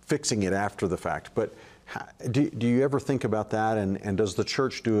fixing it after the fact. But do you ever think about that, and does the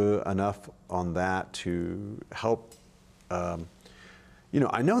church do enough on that to help?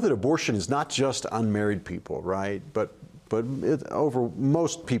 I know that abortion is not just unmarried people, right? But over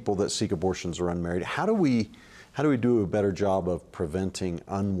most people that seek abortions are unmarried. How do we do a better job of preventing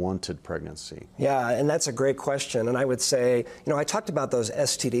unwanted pregnancy? Yeah, and that's a great question. And I would say, I talked about those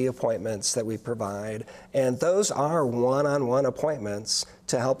STD appointments that we provide, and those are one-on-one appointments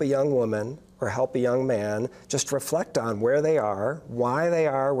to help a young woman or help a young man just reflect on where they are, why they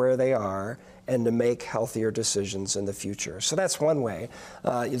are where they are, and to make healthier decisions in the future. So that's one way.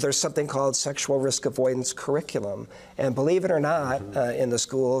 There's something called sexual risk avoidance curriculum. And believe it or not, in the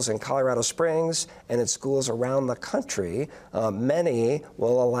schools in Colorado Springs and in schools around the country, many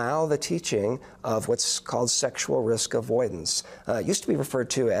will allow the teaching of what's called sexual risk avoidance. It used to be referred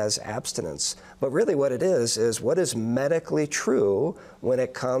to as abstinence. But really what it is what is medically true when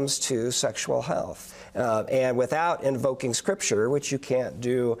it comes to sexual health. And without invoking scripture, which you can't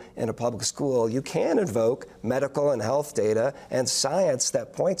do in a public school, you can invoke medical and health data and science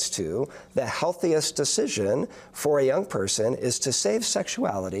that points to the healthiest decision for a young person is to save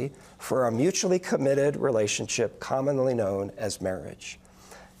sexuality for a mutually committed relationship commonly known as marriage.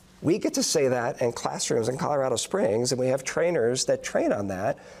 We get to say that in classrooms in Colorado Springs, and we have trainers that train on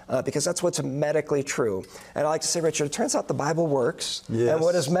that because that's what's medically true. And I like to say, Richard, it turns out the Bible works, and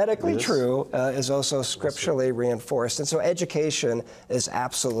what is medically true is also scripturally reinforced. And so education is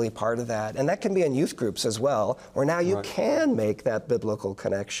absolutely part of that. And that can be in youth groups as well, where now you can make that biblical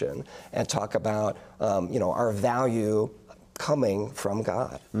connection and talk about our value coming from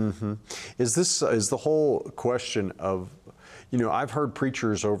God. Is the whole question of, I've heard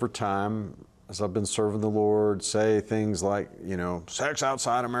preachers over time as I've been serving the Lord, say things like, sex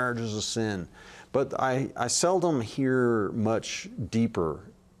outside of marriage is a sin. But I seldom hear much deeper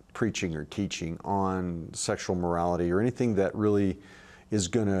preaching or teaching on sexual morality or anything that really is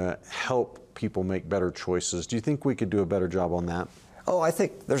going to help people make better choices. Do you think we could do a better job on that? Oh, I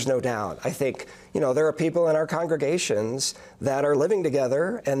think there's no doubt. I think, there are people in our congregations that are living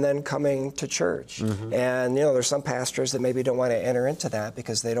together and then coming to church. Mm-hmm. And, there's some pastors that maybe don't want to enter into that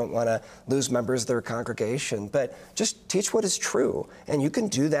because they don't want to lose members of their congregation. But just teach what is true. And you can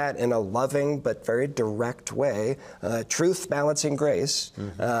do that in a loving but very direct way, truth balancing grace,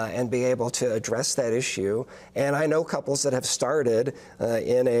 mm-hmm. And be able to address that issue. And I know couples that have started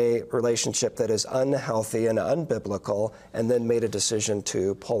in a relationship that is unhealthy and unbiblical and then made a decision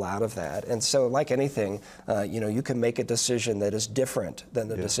to pull out of that. And so, like anything, you can make a decision that is different than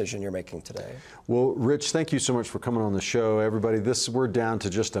the decision you're making today. Well, Rich, thank you so much for coming on the show. Everybody, we're down to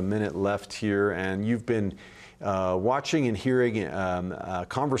just a minute left here, and you've been watching and hearing a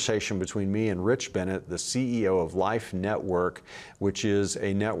conversation between me and Rich Bennett, the CEO of Life Network, which is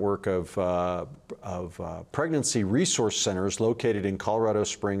a network of pregnancy resource centers located in Colorado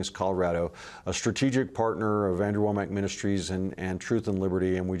Springs, Colorado, a strategic partner of Andrew Womack Ministries and Truth and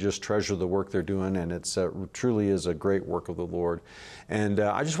Liberty, and we just treasure the work they're doing, and it's truly is a great work of the Lord. And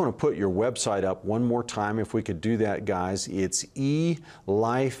I just want to put your website up one more time, if we could do that, guys. It's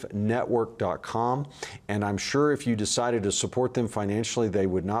elifenetwork.com, and I'm sure if you decided to support them financially, they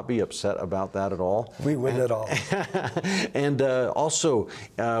would not be upset about that at all. We wouldn't at all. And also,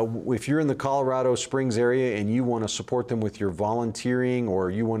 if you're in the Colorado Springs area and you want to support them with your volunteering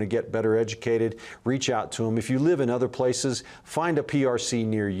or you want to get better educated, reach out to them. If you live in other places, find a PRC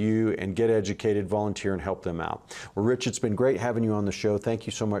near you and get educated, volunteer, and help them out. Well, Rich, it's been great having you on the show. Thank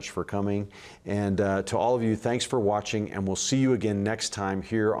you so much for coming. And to all of you, thanks for watching, and we'll see you again next time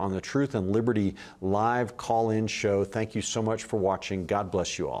here on the Truth and Liberty live call-in show. Thank you so much for watching. God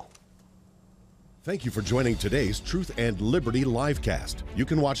bless you all. Thank you for joining today's Truth and Liberty livecast. You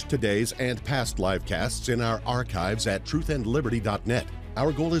can watch today's and past livecasts in our archives at truthandliberty.net.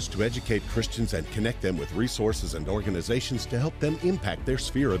 Our goal is to educate Christians and connect them with resources and organizations to help them impact their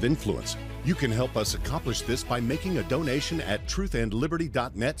sphere of influence. You can help us accomplish this by making a donation at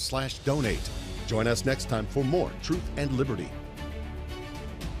truthandliberty.net/donate. Join us next time for more Truth and Liberty.